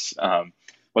minutes.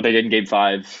 What they did in Game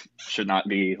 5 should not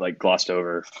be like glossed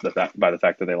over by the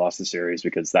fact that they lost the series,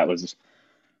 because that was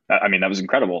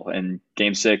incredible. And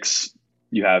Game 6,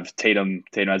 you have Tatum.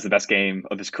 Tatum has the best game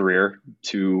of his career.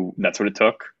 That's what it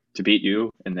took to beat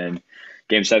you. And then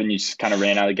Game 7, you just kind of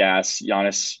ran out of gas.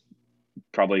 Giannis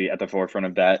probably at the forefront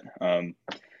of that,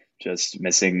 just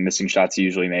missing shots he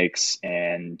usually makes,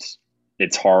 and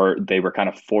it's hard. They were kind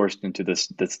of forced into this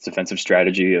defensive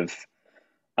strategy of,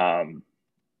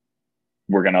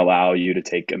 we're going to allow you to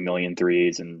take a million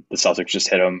threes, and the Celtics just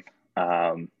hit them.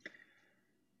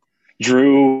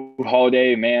 Drew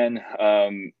Holiday, man,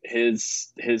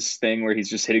 his thing where he's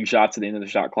just hitting shots at the end of the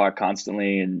shot clock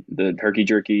constantly, and the herky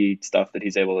jerky stuff that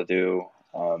he's able to do,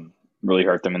 really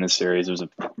hurt them in this series. It was a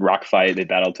rock fight. They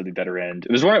battled to the better end.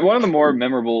 It was one of the more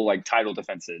memorable like title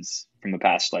defenses from the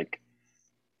past 20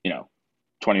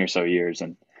 or so years,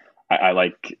 and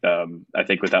I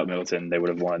think without Middleton they would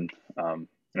have won, and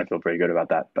I feel pretty good about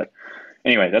that. But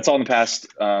anyway, that's all in the past.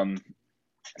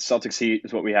 Celtics Heat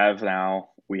is what we have now.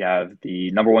 We have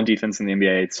the number 1 defense in the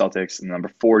NBA, the Celtics, and the number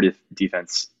 4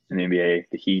 defense in the NBA,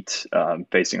 the Heat,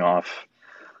 facing off.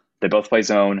 They both play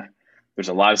zone. There's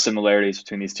a lot of similarities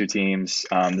between these two teams.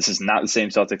 This is not the same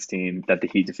Celtics team that the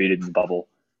Heat defeated in the bubble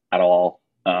at all.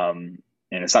 And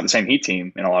it's not the same Heat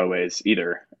team in a lot of ways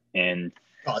either. And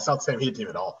it's not the same Heat team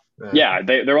at all. Yeah,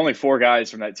 there are only 4 guys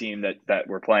from that team that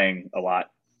were playing a lot.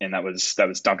 And that was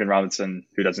Duncan Robinson,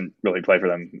 who doesn't really play for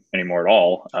them anymore at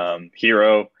all.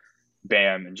 Hero,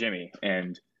 Bam, and Jimmy.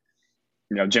 And,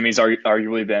 Jimmy's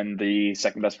arguably been the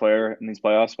second best player in these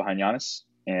playoffs behind Giannis.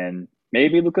 And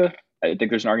maybe Luka. I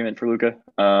think there's an argument for Luka.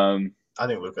 I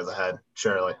think Luka's ahead,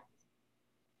 surely.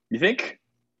 You think?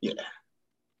 Yeah.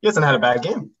 He hasn't had a bad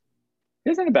game. He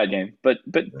hasn't had a bad game, but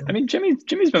I mean,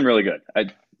 Jimmy's been really good.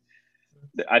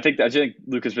 I think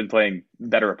Luka's been playing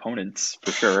better opponents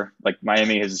for sure. Like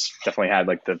Miami has definitely had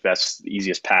like the best,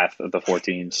 easiest path of the 4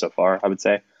 teams so far, I would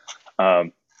say.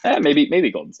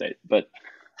 Maybe Golden State, but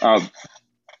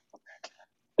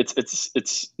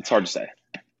it's hard to say.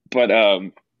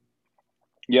 But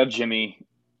you have Jimmy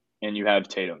and you have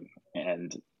Tatum,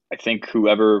 and I think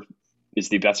whoever is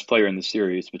the best player in the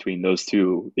series between those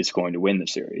two is going to win the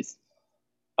series.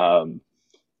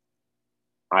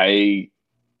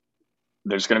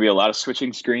 There's going to be a lot of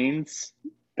switching screens.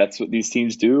 That's what these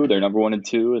teams do. They're number 1 and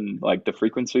 2, and like the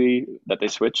frequency that they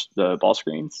switch the ball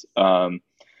screens.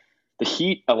 The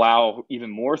Heat allow even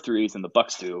more threes than the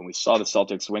Bucks do, and we saw the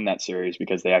Celtics win that series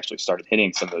because they actually started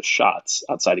hitting some of those shots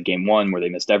outside of Game 1 where they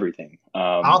missed everything.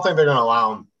 I don't think they're going to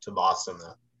allow them to Boston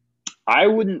though. I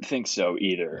wouldn't think so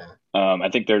either. Yeah. I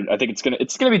think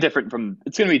it's gonna be different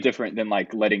than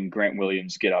like letting Grant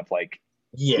Williams get up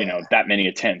that many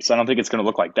attempts. I don't think it's going to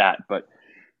look like that, but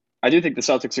I do think the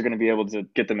Celtics are going to be able to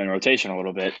get them in rotation a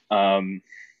little bit.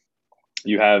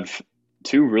 You have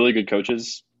 2 really good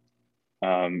coaches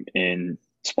in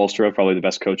Spoelstra, probably the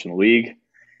best coach in the league,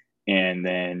 and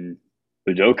then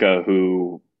Udoka,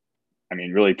 who, I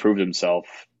mean, really proved himself,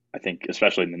 I think,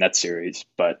 especially in the Nets series,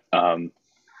 but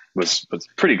was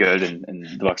pretty good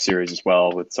in the Bucks series as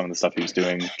well with some of the stuff he was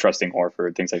doing, trusting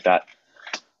Horford, things like that.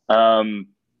 Um,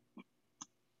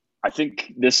 I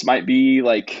think this might be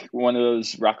like one of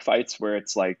those rock fights where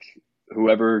it's like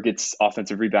whoever gets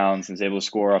offensive rebounds and is able to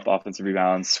score off the offensive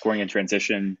rebounds, scoring in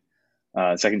transition,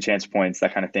 second chance points,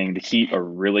 that kind of thing. The Heat are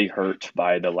really hurt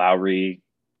by the Lowry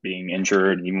being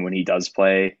injured, and even when he does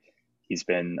play, he's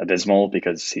been abysmal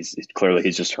because he's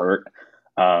just hurt.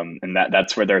 And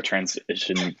that's where their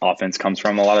transition offense comes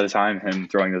from a lot of the time. Him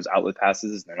throwing those outlet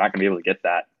passes, they're not going to be able to get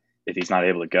that if he's not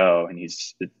able to go. And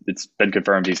it's been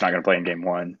confirmed he's not going to play in Game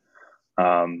 1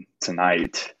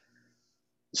 tonight.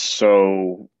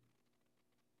 So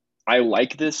I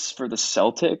like this for the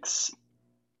Celtics.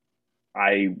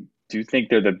 I do think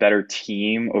they're the better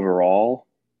team overall,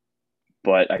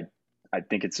 but I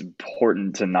think it's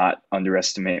important to not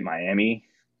underestimate Miami.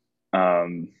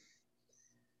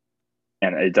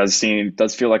 And it does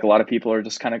feel like a lot of people are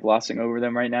just kind of glossing over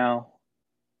them right now.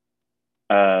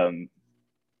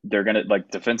 They're gonna,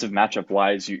 like, defensive matchup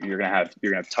wise, you're gonna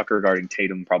have Tucker guarding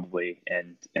Tatum probably,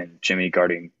 and Jimmy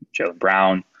guarding Jaylen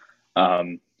Brown.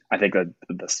 I think that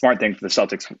the smart thing for the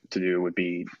Celtics to do would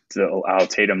be to allow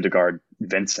Tatum to guard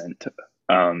Vincent,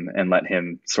 and let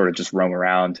him sort of just roam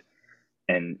around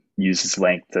and use his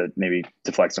length to maybe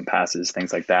deflect some passes,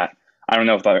 things like that. I don't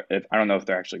know if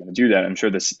they're actually going to do that. I'm sure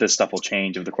this stuff will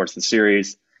change over the course of the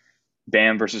series.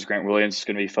 Bam versus Grant Williams is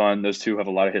going to be fun. Those two have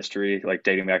a lot of history, like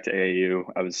dating back to AAU.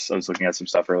 I was looking at some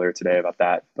stuff earlier today about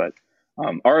that. But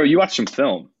Aro, you watched some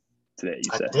film today,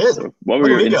 you said. I did. So what were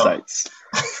your insights?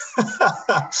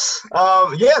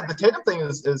 The Tatum thing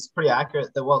is pretty accurate.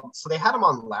 So they had him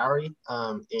on Lowry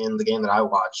in the game that I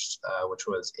watched, which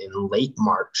was in late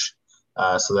March.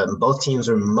 So that both teams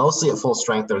are mostly at full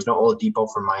strength. There was no Oladipo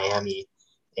for Miami,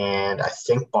 and I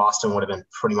think Boston would have been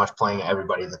pretty much playing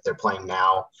everybody that they're playing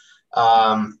now.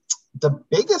 The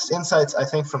biggest insights, I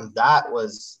think, from that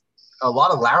was a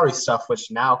lot of Lowry stuff, which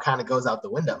now kind of goes out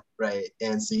the window, right?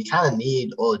 And so you kind of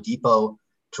need Oladipo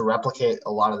to replicate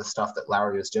a lot of the stuff that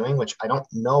Lowry was doing, which I don't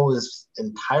know is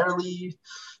entirely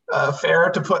fair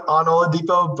to put on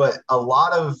Oladipo, but a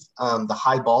lot of the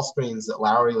high ball screens that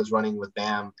Lowry was running with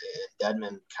Bam and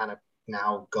Dedmon kind of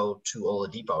now go to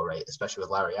Oladipo, right? Especially with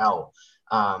Lowry out.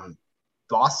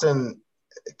 Boston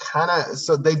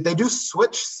so they do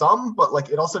switch some, but like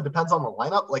it also depends on the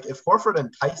lineup. Like if Horford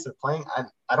and Tice are playing,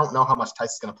 I don't know how much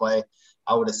Tice is going to play.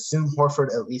 I would assume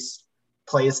Horford at least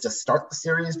plays to start the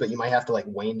series, but you might have to like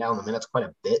wane down the minutes quite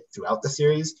a bit throughout the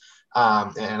series.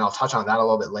 And I'll touch on that a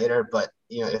little bit later. But,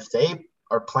 if they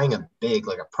are playing a big,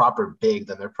 like a proper big,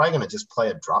 then they're probably going to just play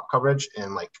a drop coverage.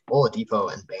 And like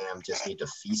Oladipo and Bam just need to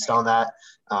feast on that.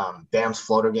 Bam's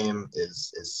floater game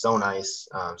is so nice.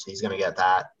 So he's going to get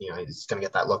that. He's going to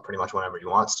get that look pretty much whenever he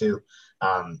wants to.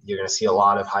 You're going to see a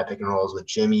lot of high pick and rolls with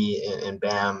Jimmy and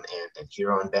Bam and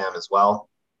Hero and Bam as well.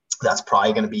 That's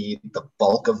probably going to be the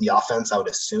bulk of the offense, I would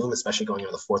assume, especially going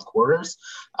into the fourth quarters.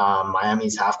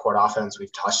 Miami's half-court offense,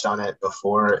 we've touched on it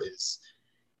before, is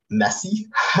messy,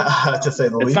 to say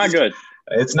the least. It's not good.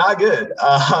 It's not good.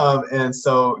 And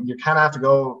so you kind of have to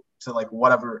go to like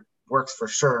whatever works for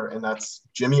sure, and that's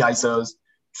Jimmy ISOs,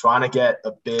 trying to get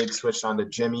a big switch onto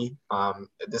Jimmy.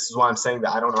 This is why I'm saying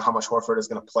that I don't know how much Horford is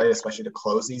going to play, especially to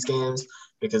close these games,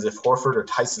 because if Horford or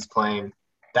Tice is playing,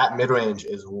 that mid-range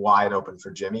is wide open for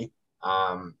Jimmy.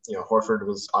 Horford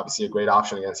was obviously a great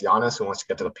option against Giannis, who wants to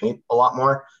get to the paint a lot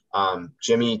more.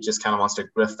 Jimmy just kind of wants to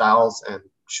griff fouls and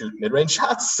shoot mid-range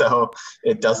shots, so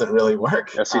it doesn't really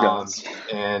work. Yes, he does.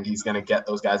 And he's going to get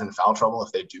those guys in foul trouble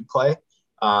if they do play.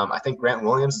 I think Grant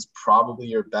Williams is probably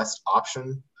your best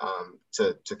option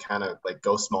to kind of like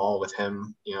go small with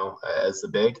him, as the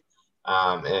big.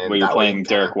 And were you playing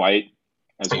Derek White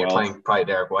as well? You're playing probably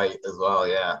Derek White as well,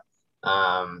 yeah.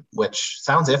 Which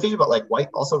sounds iffy, but like White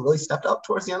also really stepped up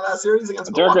towards the end of that series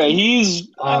against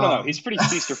Milwaukee. I don't know. He's pretty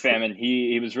feast or famine.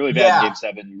 He was really bad in Game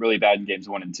 7, really bad in Games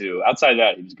 1 and 2. Outside of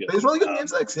that, he was good. But he's really good in Game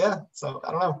 6, yeah. So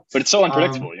I don't know. But it's so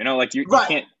unpredictable, you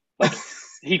can't, like,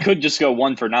 he could just go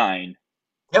 1 for 9.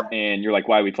 Yep. And you're like,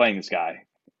 why are we playing this guy?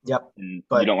 Yep. And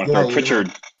but you don't want to throw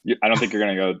Pritchard. I don't think you're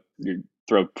going to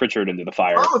throw Pritchard into the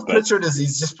fire. The problem with Pritchard is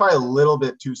he's just probably a little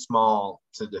bit too small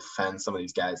to defend some of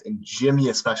these guys. And Jimmy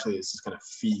especially is just going to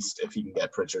feast if he can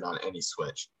get Pritchard on any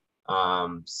switch.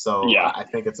 I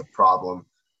think it's a problem.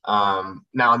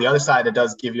 Now, on the other side, it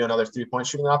does give you another three-point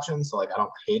shooting option. So, like, I don't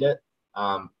hate it.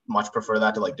 Much prefer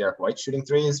that to, like, Derek White shooting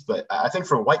threes. But I think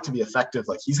for White to be effective,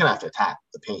 like, he's going to have to attack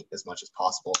the paint as much as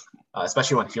possible,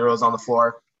 especially when Hero's on the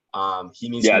floor. He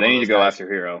needs. They need to go after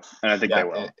Hero, and I think they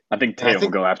will. I think Tatum will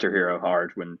go after Hero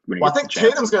hard when he gets I think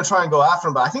Tatum's going to try and go after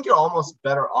him, but I think you're almost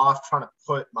better off trying to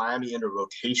put Miami into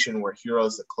rotation where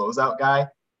Hero's the closeout guy,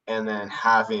 and then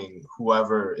having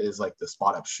whoever is like the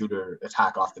spot up shooter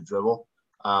attack off the dribble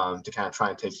to kind of try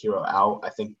and take Hero out. I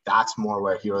think that's more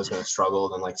where Hero's going to struggle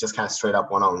than like just kind of straight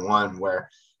up one-on-one where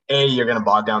A, you're going to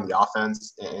bog down the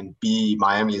offense, and B,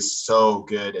 Miami is so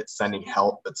good at sending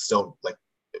help, but still like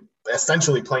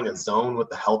essentially playing a zone with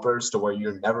the helpers to where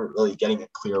you're never really getting a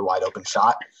clear wide open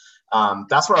shot.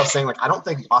 That's where I was saying, like, I don't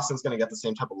think Boston's going to get the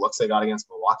same type of looks they got against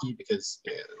Milwaukee because,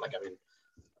 like, I mean,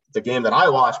 the game that I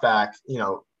watched back,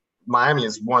 Miami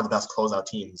is one of the best closeout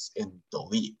teams in the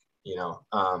league,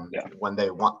 when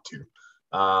they want to.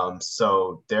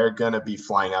 So they're going to be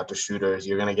flying out to shooters.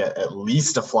 You're going to get at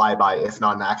least a flyby, if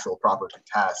not an actual proper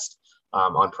contest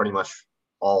on pretty much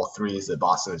all threes that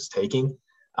Boston is taking.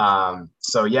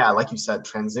 So yeah, like you said,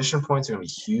 transition points are going to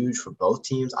be huge for both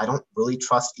teams. I don't really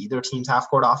trust either team's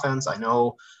half-court offense. I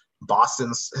know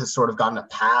Boston's has sort of gotten a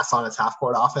pass on its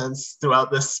half-court offense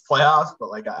throughout this playoff, but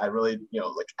like I really,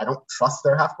 I don't trust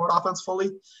their half-court offense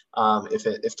fully.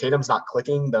 If Tatum's not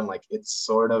clicking, then like it's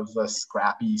sort of a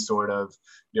scrappy sort of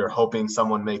you're hoping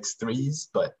someone makes threes,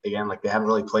 but again, like they haven't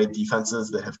really played defenses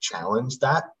that have challenged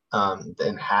that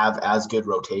and have as good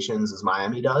rotations as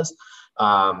Miami does.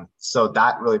 So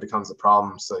that really becomes a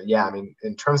problem. So yeah, I mean,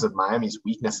 in terms of Miami's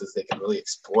weaknesses they can really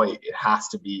exploit, it has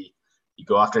to be you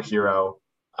go after Hero.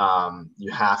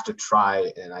 You have to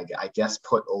try and I guess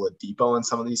put Oladipo in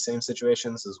some of these same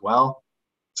situations as well,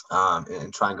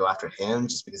 and try and go after him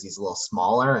just because he's a little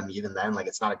smaller. And even then, like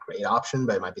it's not a great option,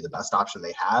 but it might be the best option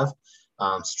they have.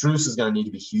 Strus is going to need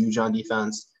to be huge on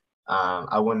defense.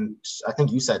 I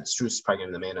think you said Strus is probably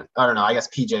going to be the main. I don't know. I guess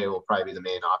PJ will probably be the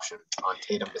main option on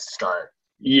Tatum to start.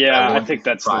 Yeah, I think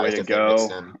that's the way to go.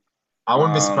 I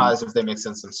wouldn't be surprised if they mix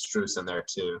in some Strus in there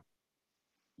too.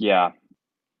 Yeah.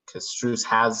 Because Strus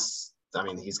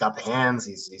he's got the hands,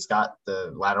 he's got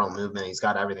the lateral movement, he's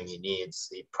got everything he needs.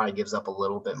 He probably gives up a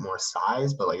little bit more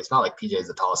size, but like it's not like PJ is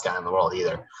the tallest guy in the world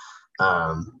either.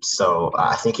 So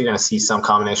I think you're going to see some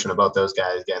combination of both those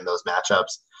guys getting those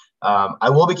matchups. I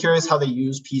will be curious how they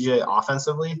use PJ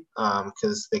offensively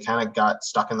because they kind of got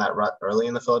stuck in that rut early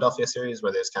in the Philadelphia series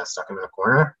where they just kind of stuck him in a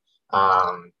corner.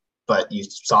 But you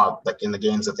saw like in the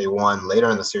games that they won later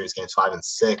in the series, games 5 and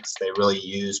 6, they really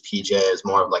used PJ as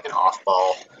more of like an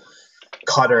off-ball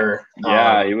cutter.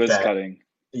 Yeah, he was cutting.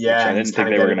 Yeah, I didn't think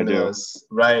they were going to do.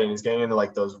 Right, and he's getting into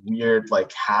like those weird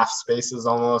like half spaces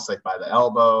almost, like by the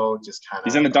elbow, just kind of.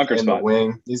 He's in the dunker spot. The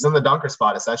wing. He's in the dunker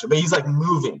spot essentially, but he's like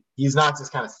moving. He's not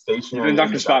just kind of stationary. He's in the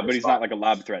dunker spot, but he's not like a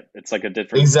lob threat. It's like a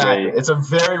different. Exactly, way. It's a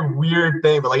very weird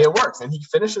thing, but like it works, and he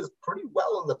finishes pretty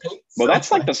well in the paint. Well,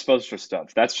 that's like the Spoelstra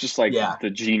stuff. That's just like the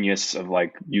genius of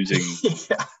like using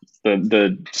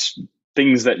the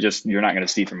things that just you're not going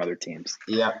to see from other teams.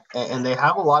 Yeah, and they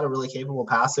have a lot of really capable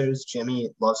passers. Jimmy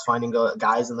loves finding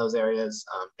guys in those areas.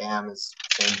 Bam is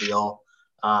same deal.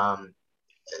 I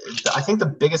think the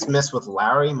biggest miss with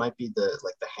Lowry might be the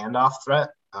handoff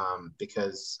threat,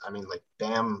 because I mean like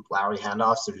Bam Lowry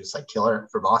handoffs are just like killer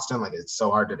for Boston. Like it's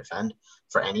so hard to defend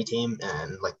for any team,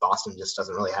 and like Boston just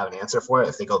doesn't really have an answer for it.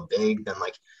 If they go big, then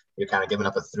like you're kind of giving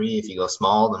up a three. If you go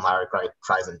small, then Lowry probably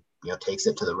tries and takes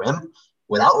it to the rim.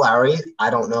 Without Lowry, I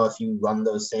don't know if you run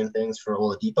those same things for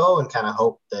Oladipo and kind of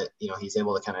hope that, he's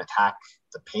able to kind of attack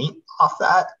the paint off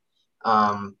that.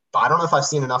 But I don't know if I've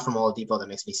seen enough from Oladipo that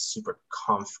makes me super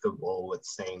comfortable with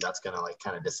saying that's going to like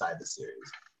kind of decide the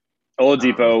series.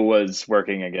 Oladipo was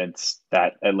working against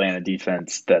that Atlanta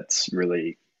defense that's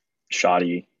really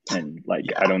shoddy. And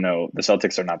I don't know, the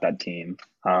Celtics are not that team.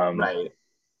 Right.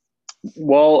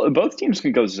 Well, both teams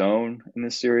can go zone in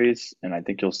this series, and I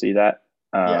think you'll see that.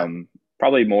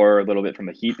 Probably more a little bit from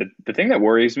the Heat. The thing that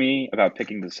worries me about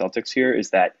picking the Celtics here is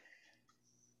that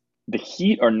the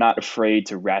Heat are not afraid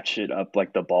to ratchet up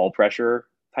like the ball pressure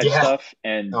type stuff.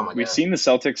 And we've seen the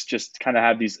Celtics just kind of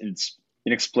have these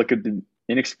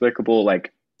inexplicable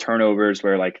like turnovers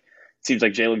where like it seems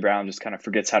like Jaylen Brown just kind of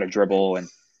forgets how to dribble,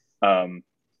 and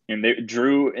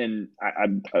Drew and I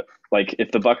like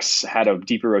if the Bucks had a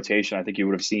deeper rotation, I think you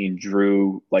would have seen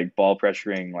Drew like ball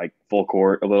pressuring like full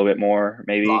court a little bit more,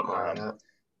 maybe.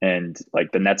 And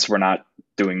like the Nets were not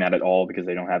doing that at all because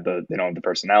they don't have the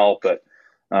personnel. But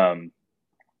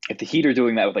if the Heat are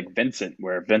doing that with like Vincent,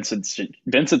 where Vincent's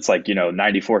like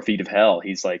 94 feet of hell,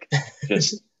 he's like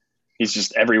he's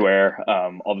just everywhere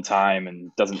all the time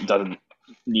and doesn't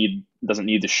need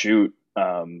to shoot.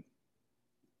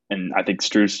 And I think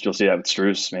Strus, you'll see that with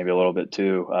Strus maybe a little bit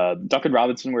too. Duncan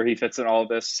Robinson, where he fits in all of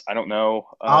this, I don't know.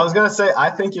 I was going to say, I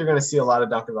think you're going to see a lot of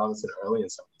Duncan Robinson early in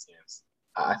some of these games.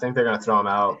 I think they're going to throw him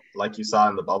out like you saw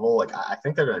in the bubble. Like I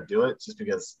think they're going to do it just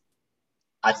because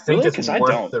I think it's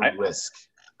worth the risk.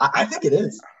 I think it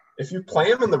is. if you play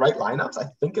him in the right lineups, I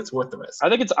think it's worth the risk.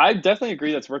 I definitely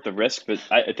agree that's worth the risk, but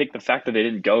I think the fact that they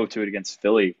didn't go to it against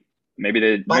Philly, maybe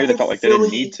they felt like they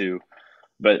didn't need to,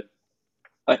 but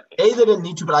they didn't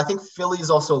need to, but I think Philly is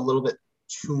also a little bit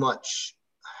too much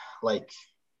like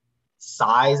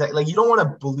size. Like you don't want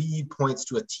to bleed points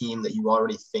to a team that you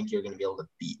already think you're going to be able to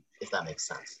beat, if that makes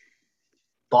sense.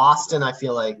 Boston, I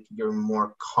feel like you're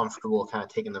more comfortable kind of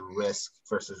taking the risk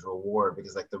versus reward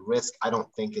because like the risk I don't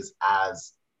think is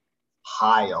as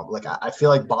high. Like I feel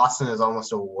like Boston is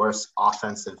almost a worse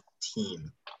offensive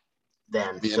team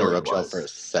than Let me Philly interrupt y'all was. for a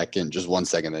second, just 1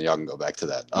 second, then y'all can go back to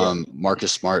that. Yeah.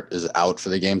 Marcus Smart is out for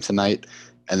the game tonight,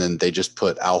 and then they just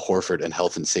put Al Horford in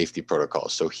health and safety protocol,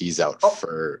 so he's out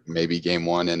for maybe game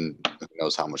 1 and who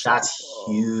knows how much. That's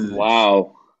huge.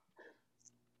 Wow.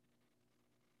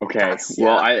 Okay.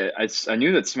 Well, I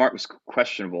knew that Smart was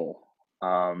questionable.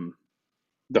 The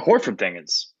Horford thing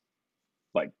is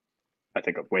like I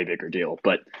think a way bigger deal,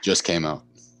 but just came out.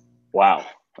 Wow.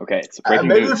 Okay, it's breaking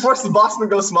maybe news. we forced the Boston to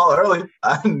go small early.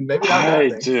 Maybe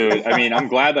not. Dude, I mean, I'm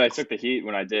glad that I took the heat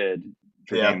when I did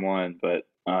for game 1, but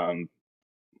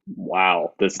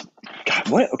wow, this God,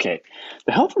 what? Okay,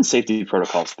 the health and safety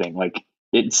protocols thing, like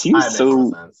it seems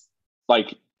so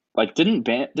like didn't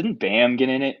Bam get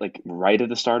in it like right at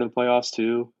the start of the playoffs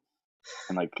too,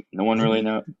 and like no one really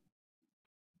know.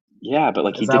 Yeah, but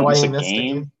like he didn't miss a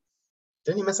game.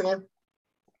 Didn't he miss a game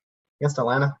against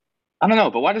Atlanta? I don't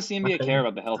know, but why does the NBA care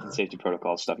about the health and safety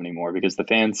protocol stuff anymore? Because the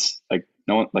fans, like,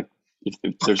 no one, like,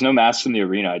 if there's no masks in the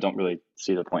arena, I don't really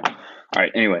see the point. All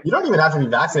right, anyway. You don't even have to be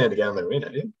vaccinated to get in the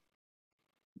arena, dude.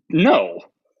 No.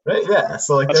 Right? Yeah.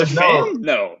 So, like, there's fan?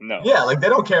 No. Yeah, like, they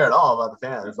don't care at all about the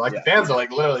fans. Like, the fans are, like,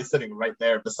 literally sitting right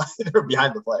there beside or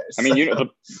behind the players. I mean, you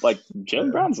know,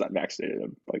 Jaylen Brown's not vaccinated,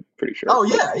 I'm, like, pretty sure. Oh,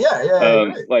 yeah.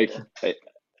 Right.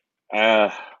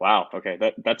 Wow. Okay,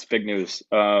 that's big news.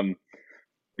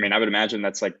 I mean, I would imagine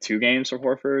that's like 2 games for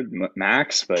Horford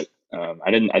max, but I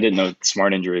didn't know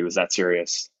Smart injury was that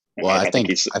serious. Well, I think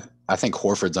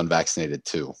Horford's unvaccinated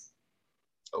too.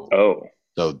 Oh,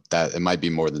 so that it might be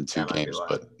more than 2 games,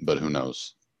 but who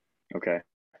knows? Okay.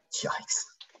 Yikes.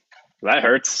 That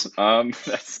hurts.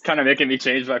 That's kind of making me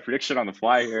change my prediction on the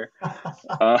fly here.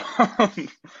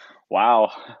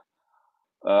 Wow.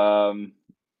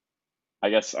 I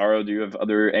guess Aro, do you have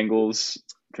other angles?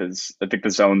 Because I think the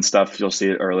zone stuff, you'll see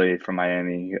it early from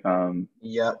Miami. Yep.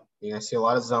 You're going to see a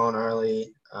lot of zone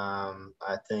early.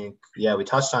 I think, we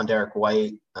touched on Derek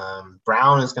White.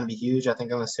 Brown is going to be huge, I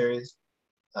think, on the series.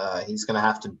 He's going to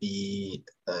have to be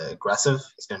aggressive.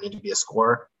 He's going to need to be a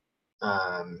scorer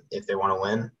if they want to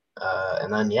win.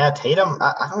 And then, Tatum,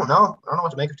 I don't know. I don't know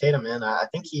what to make of Tatum, man. I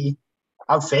think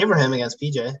I would favor him against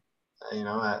PJ.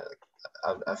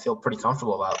 I feel pretty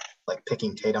comfortable about like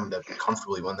picking Tatum to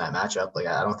comfortably win that matchup. Like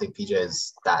I don't think PJ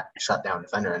is that shutdown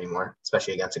defender anymore,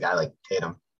 especially against a guy like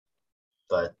Tatum.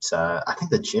 But I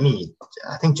think Jimmy's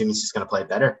just going to play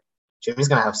better. Jimmy's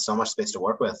going to have so much space to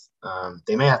work with.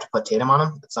 They may have to put Tatum on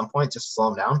him at some point just to slow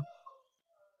him down.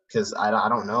 Because I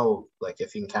don't know like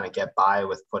if you can kind of get by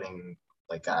with putting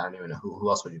like I don't even know who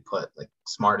else would you put. Like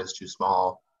Smart is too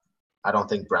small. I don't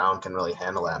think Brown can really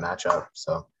handle that matchup.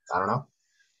 So I don't know.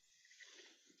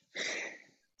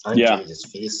 I think Jimmy just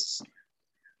feasts.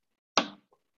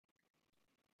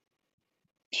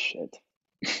 Shit.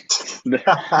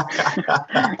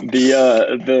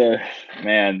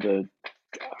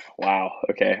 Wow.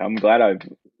 Okay. I'm glad I've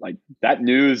like that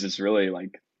news is really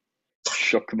like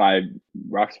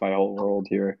rocks my whole world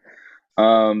here.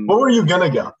 What were you gonna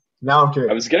go? Now I'm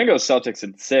curious. I was gonna go Celtics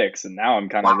in 6, and now I'm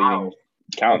kind of leaning.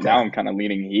 Now I'm kind of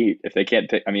leaning Heat. If they can't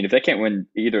pick, I mean, if they can't win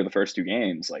either of the first 2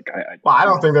 games, like I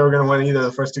don't think they were going to win either of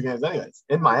the first 2 games, anyways.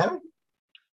 In Miami.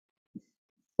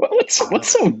 Well, what's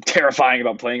so terrifying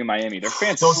about playing in Miami? Their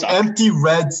fans those suck. empty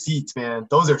red seats, man.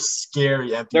 Those are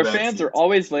scary empty. Their fans are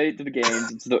always late to the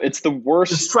games. It's the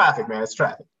worst. It's traffic, man. It's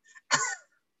traffic.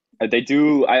 They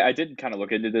do. I did kind of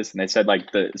look into this, and they said like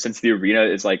since the arena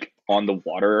is like on the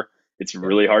water. It's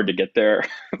really hard to get there,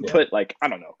 but like I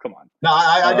don't know. Come on. No,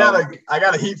 I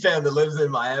got a Heat fan that lives in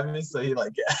Miami, so he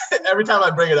like every time I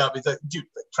bring it up, he's like, "Dude,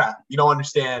 traffic. You don't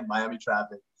understand Miami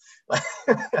traffic."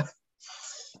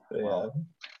 Yeah.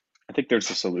 I think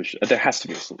there's a solution. There has to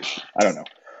be a solution. I don't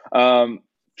know.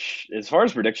 As far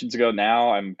as predictions go,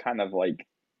 now I'm kind of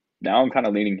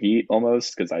leaning Heat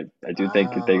almost because I do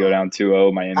think if they go down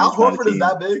 2-0, Miami. Al Horford is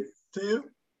that big to you?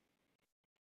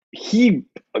 He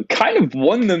kind of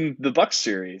won them the Bucks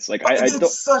series. Like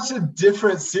it's such a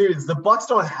different series. The Bucks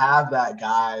don't have that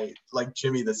guy like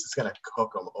Jimmy that's just gonna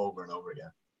cook them over and over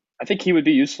again. I think he would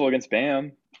be useful against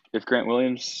Bam if Grant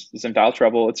Williams is in foul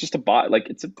trouble. It's just a bot. Like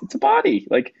it's a body.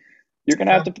 Like You're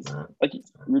gonna have to Alright. like you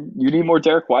need more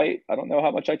Derek White. I don't know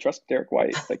how much I trust Derek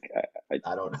White. Like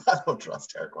I don't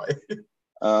trust Derek White.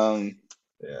 um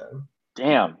Yeah.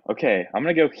 damn. Okay, I'm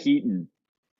gonna go Heat in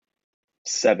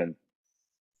 7.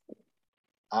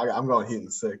 I'm going Heat in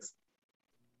 6.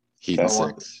 Heat in Okay.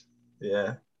 six.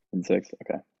 Yeah. In 6.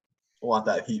 Okay. I want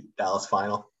that Heat Dallas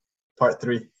final. Part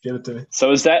 3. Give it to me.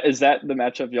 So is that the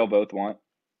matchup y'all both want?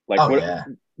 Like Oh, what yeah.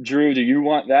 Drew, do you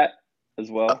want that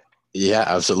as well? Yeah,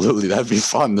 absolutely. That'd be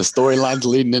fun. The storylines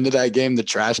leading into that game, the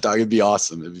trash talk, it'd be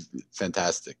awesome. It'd be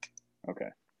fantastic. Okay.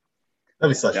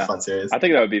 That'd be such Yeah. a fun series. I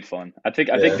think that would be fun. I think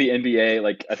Yeah. the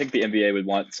NBA would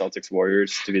want Celtics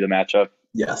Warriors to be the matchup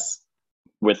Yes.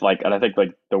 with like, and I think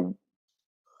like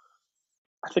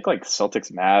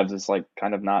Celtics Mavs is like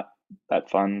kind of not that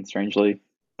fun, strangely.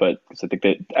 But I think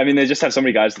they just have so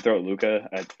many guys to throw at Luka.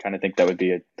 I kind of think that would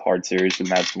be a hard series for the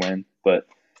Mavs to win. But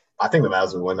I think the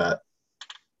Mavs would win that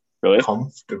really,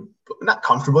 not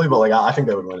comfortably, but like I think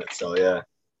they would win it. So yeah.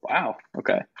 wow.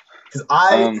 Okay. Because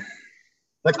I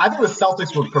think the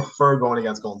Celtics would prefer going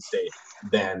against Golden State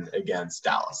than against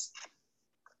Dallas.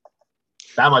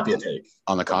 That might be a take.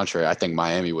 On the contrary, I think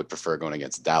Miami would prefer going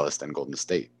against Dallas than Golden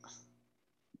State.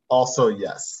 Also,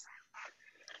 yes.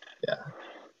 Yeah.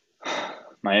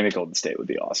 Miami Golden State would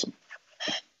be awesome.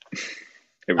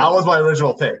 That was my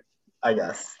original pick, I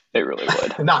guess. It really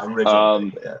would. Not original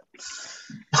pick, but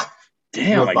yeah.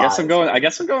 Damn, I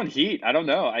guess I'm going Heat. I don't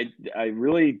know. I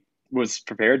really was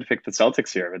prepared to pick the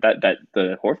Celtics here, but that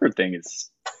the Horford thing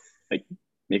is like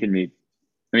making me.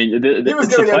 I mean, he was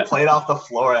going to get played off the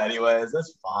floor anyways.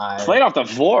 That's fine. Played off the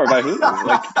floor by who?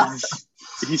 Like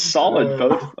he's solid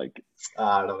both. Like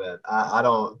I don't know, man. I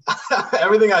don't.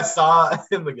 Everything I saw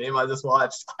in the game I just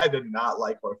watched, I did not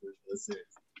like Horford for this series.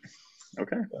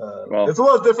 Okay. Well, it's a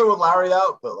little different with Lowry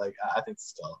out, but like I think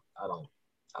still, I don't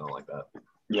like that.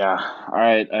 Yeah. All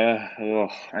right.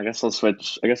 I guess I'll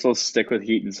switch. I guess I'll stick with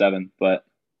Heat in 7, but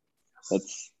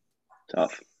that's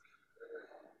tough.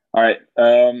 All right.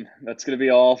 That's gonna be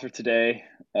all for today.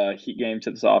 Heat game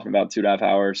tips off in about 2.5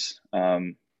 hours.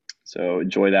 So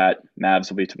enjoy that. Mavs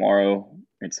will be tomorrow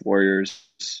against the Warriors,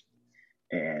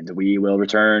 and we will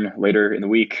return later in the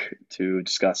week to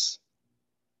discuss